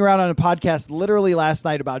joking around on a podcast literally last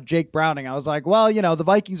night about Jake Browning. I was like, well, the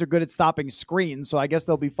Vikings are good at stopping screens, so I guess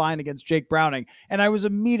they'll be fine against Jake Browning. And I was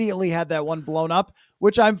immediately had that one blown up,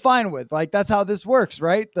 which I'm fine with. Like, that's how this works,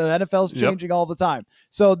 right? The NFL's changing all the time.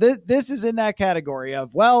 So this is in that category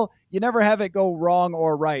of, well, you never have it go wrong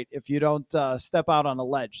or right if you don't step out on a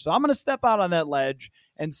ledge. So I'm going to step out on that ledge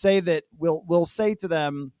and say that we'll say to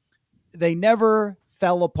them, they never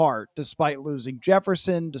fell apart despite losing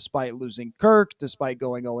Jefferson, despite losing Kirk, despite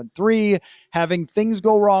going 0-3, having things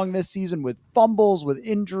go wrong this season with fumbles, with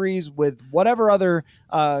injuries, with whatever other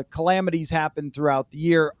calamities happen throughout the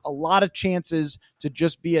year. A lot of chances to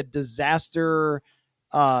just be a disaster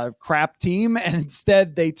crap team. And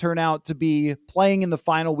instead they turn out to be playing in the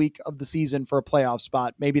final week of the season for a playoff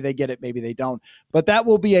spot. Maybe they get it, maybe they don't. But that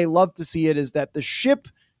will be a love to see it, is that the ship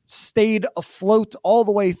stayed afloat all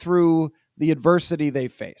the way through the adversity they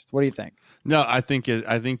faced. What do you think? No, I think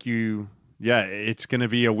it's going to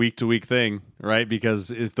be a week to week thing, right? Because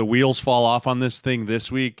if the wheels fall off on this thing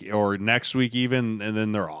this week or next week even, and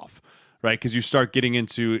then they're off, right? Because you start getting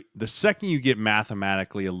into the second you get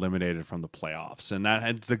mathematically eliminated from the playoffs, and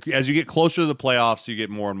as you get closer to the playoffs, you get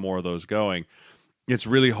more and more of those going. It's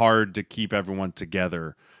really hard to keep everyone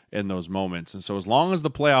together in those moments. And so as long as the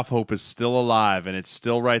playoff hope is still alive and it's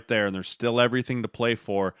still right there and there's still everything to play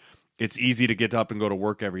for, it's easy to get up and go to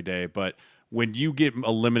work every day. But when you get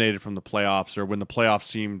eliminated from the playoffs, or when the playoffs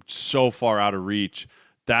seem so far out of reach,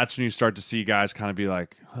 that's when you start to see guys kind of be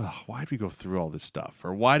like, oh, why did we go through all this stuff?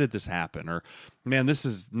 Or why did this happen? Or, man, this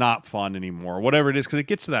is not fun anymore. Or whatever it is, because it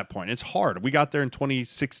gets to that point. It's hard. We got there in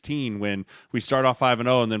 2016 when we start off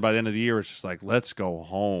 5-0, and then by the end of the year, it's just like, let's go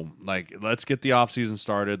home. Like, let's get the offseason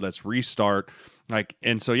started. Let's restart.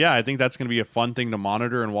 And so, yeah, I think that's going to be a fun thing to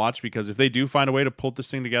monitor and watch, because if they do find a way to pull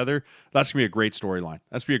this thing together, that's going to be a great storyline.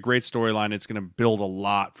 That's going to be a great storyline. It's going to build a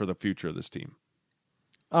lot for the future of this team.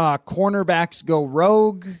 Cornerbacks go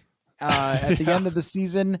rogue at the end of the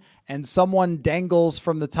season, and someone dangles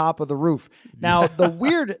from the top of the roof. Now,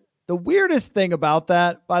 the weirdest thing about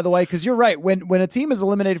that, by the way, because you're right, when a team is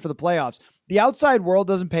eliminated for the playoffs, the outside world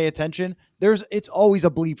doesn't pay attention. It's always a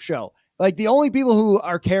bleep show. Like, the only people who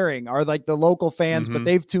are caring are like the local fans, but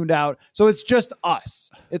they've tuned out. So it's just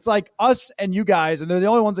us. It's like us and you guys, and they're the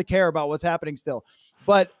only ones that care about what's happening still.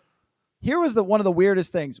 But here was one of the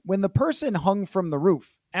weirdest things. When the person hung from the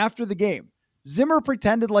roof after the game, Zimmer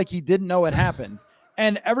pretended like he didn't know it happened.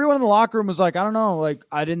 And everyone in the locker room was like, I don't know, like,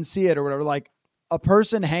 I didn't see it or whatever. Like, a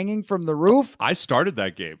person hanging from the roof. I started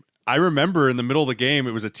that game. I remember in the middle of the game,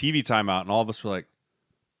 it was a TV timeout, and all of us were like,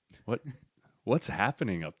 what's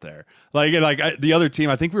happening up there? The other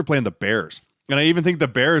team, I think we were playing the Bears. And I even think the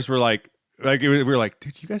Bears were we were like,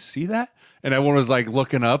 dude, you guys see that? And everyone was like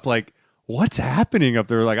looking up, like, what's happening up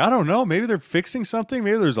there? Like, I don't know. Maybe they're fixing something.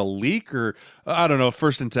 Maybe there's a leak, or I don't know.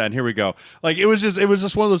 1st and 10. Here we go. Like, it was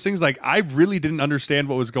just one of those things. Like, I really didn't understand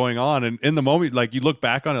what was going on. And in the moment, like, you look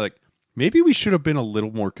back on it, like, maybe we should have been a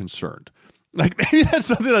little more concerned. Like, maybe that's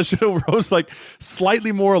something that should have rose like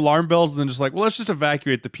slightly more alarm bells than just like, well, let's just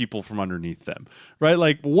evacuate the people from underneath them, right?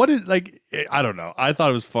 Like, what is, like, I don't know. I thought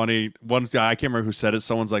it was funny. One guy, I can't remember who said it.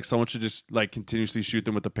 Someone's like, someone should just like continuously shoot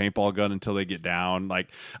them with the paintball gun until they get down. Like,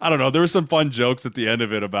 I don't know. There were some fun jokes at the end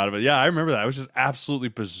of it about it, but yeah, I remember that. It was just absolutely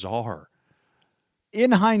bizarre.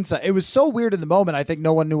 In hindsight, it was so weird in the moment. I think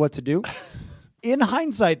no one knew what to do. In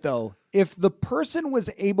hindsight, though, if the person was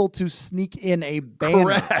able to sneak in a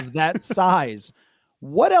banner of that size,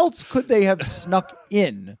 what else could they have snuck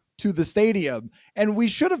in to the stadium? And we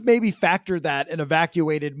should have maybe factored that and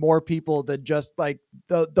evacuated more people than just like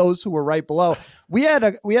those who were right below. We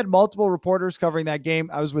had multiple reporters covering that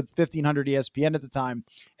game. I was with 1500 ESPN at the time,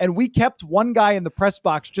 and we kept one guy in the press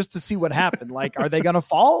box just to see what happened. Like, are they going to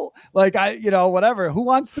fall? Like, whatever. Who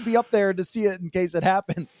wants to be up there to see it in case it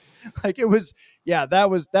happens? Like, it was, yeah,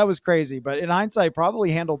 that was crazy. But in hindsight,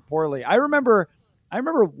 probably handled poorly. I remember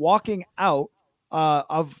walking out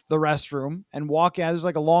of the restroom and walking. There's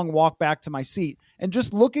like a long walk back to my seat and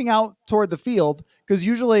just looking out toward the field. Cause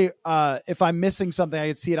usually if I'm missing something, I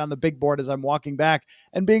can see it on the big board as I'm walking back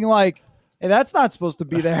and being like, hey, that's not supposed to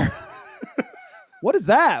be there. What is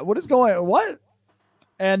that? What is going on? What?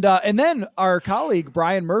 And then our colleague,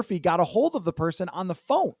 Brian Murphy, got a hold of the person on the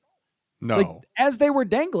phone. No. Like, as they were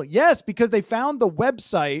dangling. Yes. Because they found the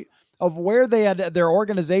website of where they had their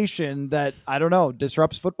organization that, I don't know,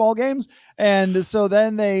 disrupts football games. And so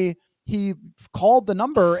then they he called the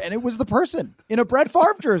number and it was the person in a Brett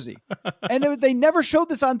Favre jersey. And they never showed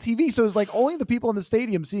this on TV. So it was like only the people in the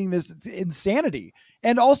stadium seeing this insanity.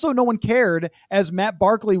 And also no one cared as Matt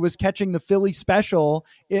Barkley was catching the Philly special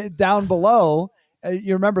down below.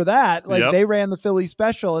 You remember that? Like They ran the Philly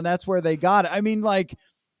special and that's where they got it. I mean, like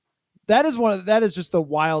that is just the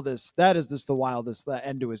wildest. That is just the wildest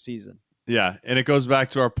end to a season. Yeah. And it goes back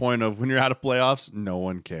to our point of when you're out of playoffs, no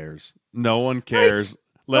one cares. No one cares. Right.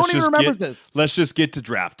 No one even remembers this. Let's just get to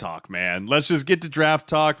draft talk, man. Let's just get to draft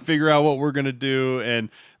talk, figure out what we're going to do. And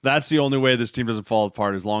that's the only way this team doesn't fall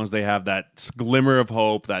apart, as long as they have that glimmer of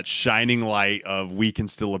hope, that shining light of we can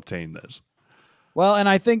still obtain this. Well, and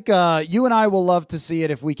I think you and I will love to see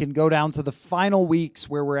it if we can go down to the final weeks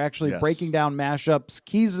where we're actually breaking down mashups,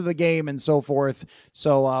 keys of the game, and so forth.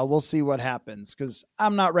 So we'll see what happens, because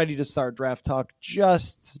I'm not ready to start draft talk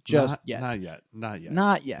just yet.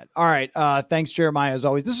 Not yet. All right. Thanks, Jeremiah, as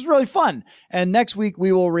always. This is really fun. And next week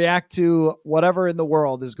we will react to whatever in the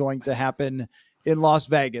world is going to happen in Las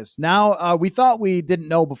Vegas. Now, we thought we didn't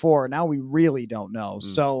know before. Now we really don't know.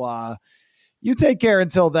 So, you take care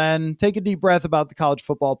until then. Take a deep breath about the college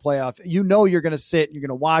football playoff. You know you're going to sit and you're going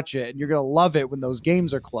to watch it and you're going to love it when those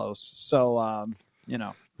games are close. So,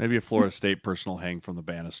 Maybe a Florida State person will hang from the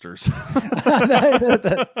banisters.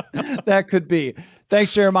 that could be.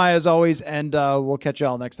 Thanks, Jeremiah, as always, and we'll catch you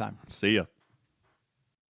all next time. See ya.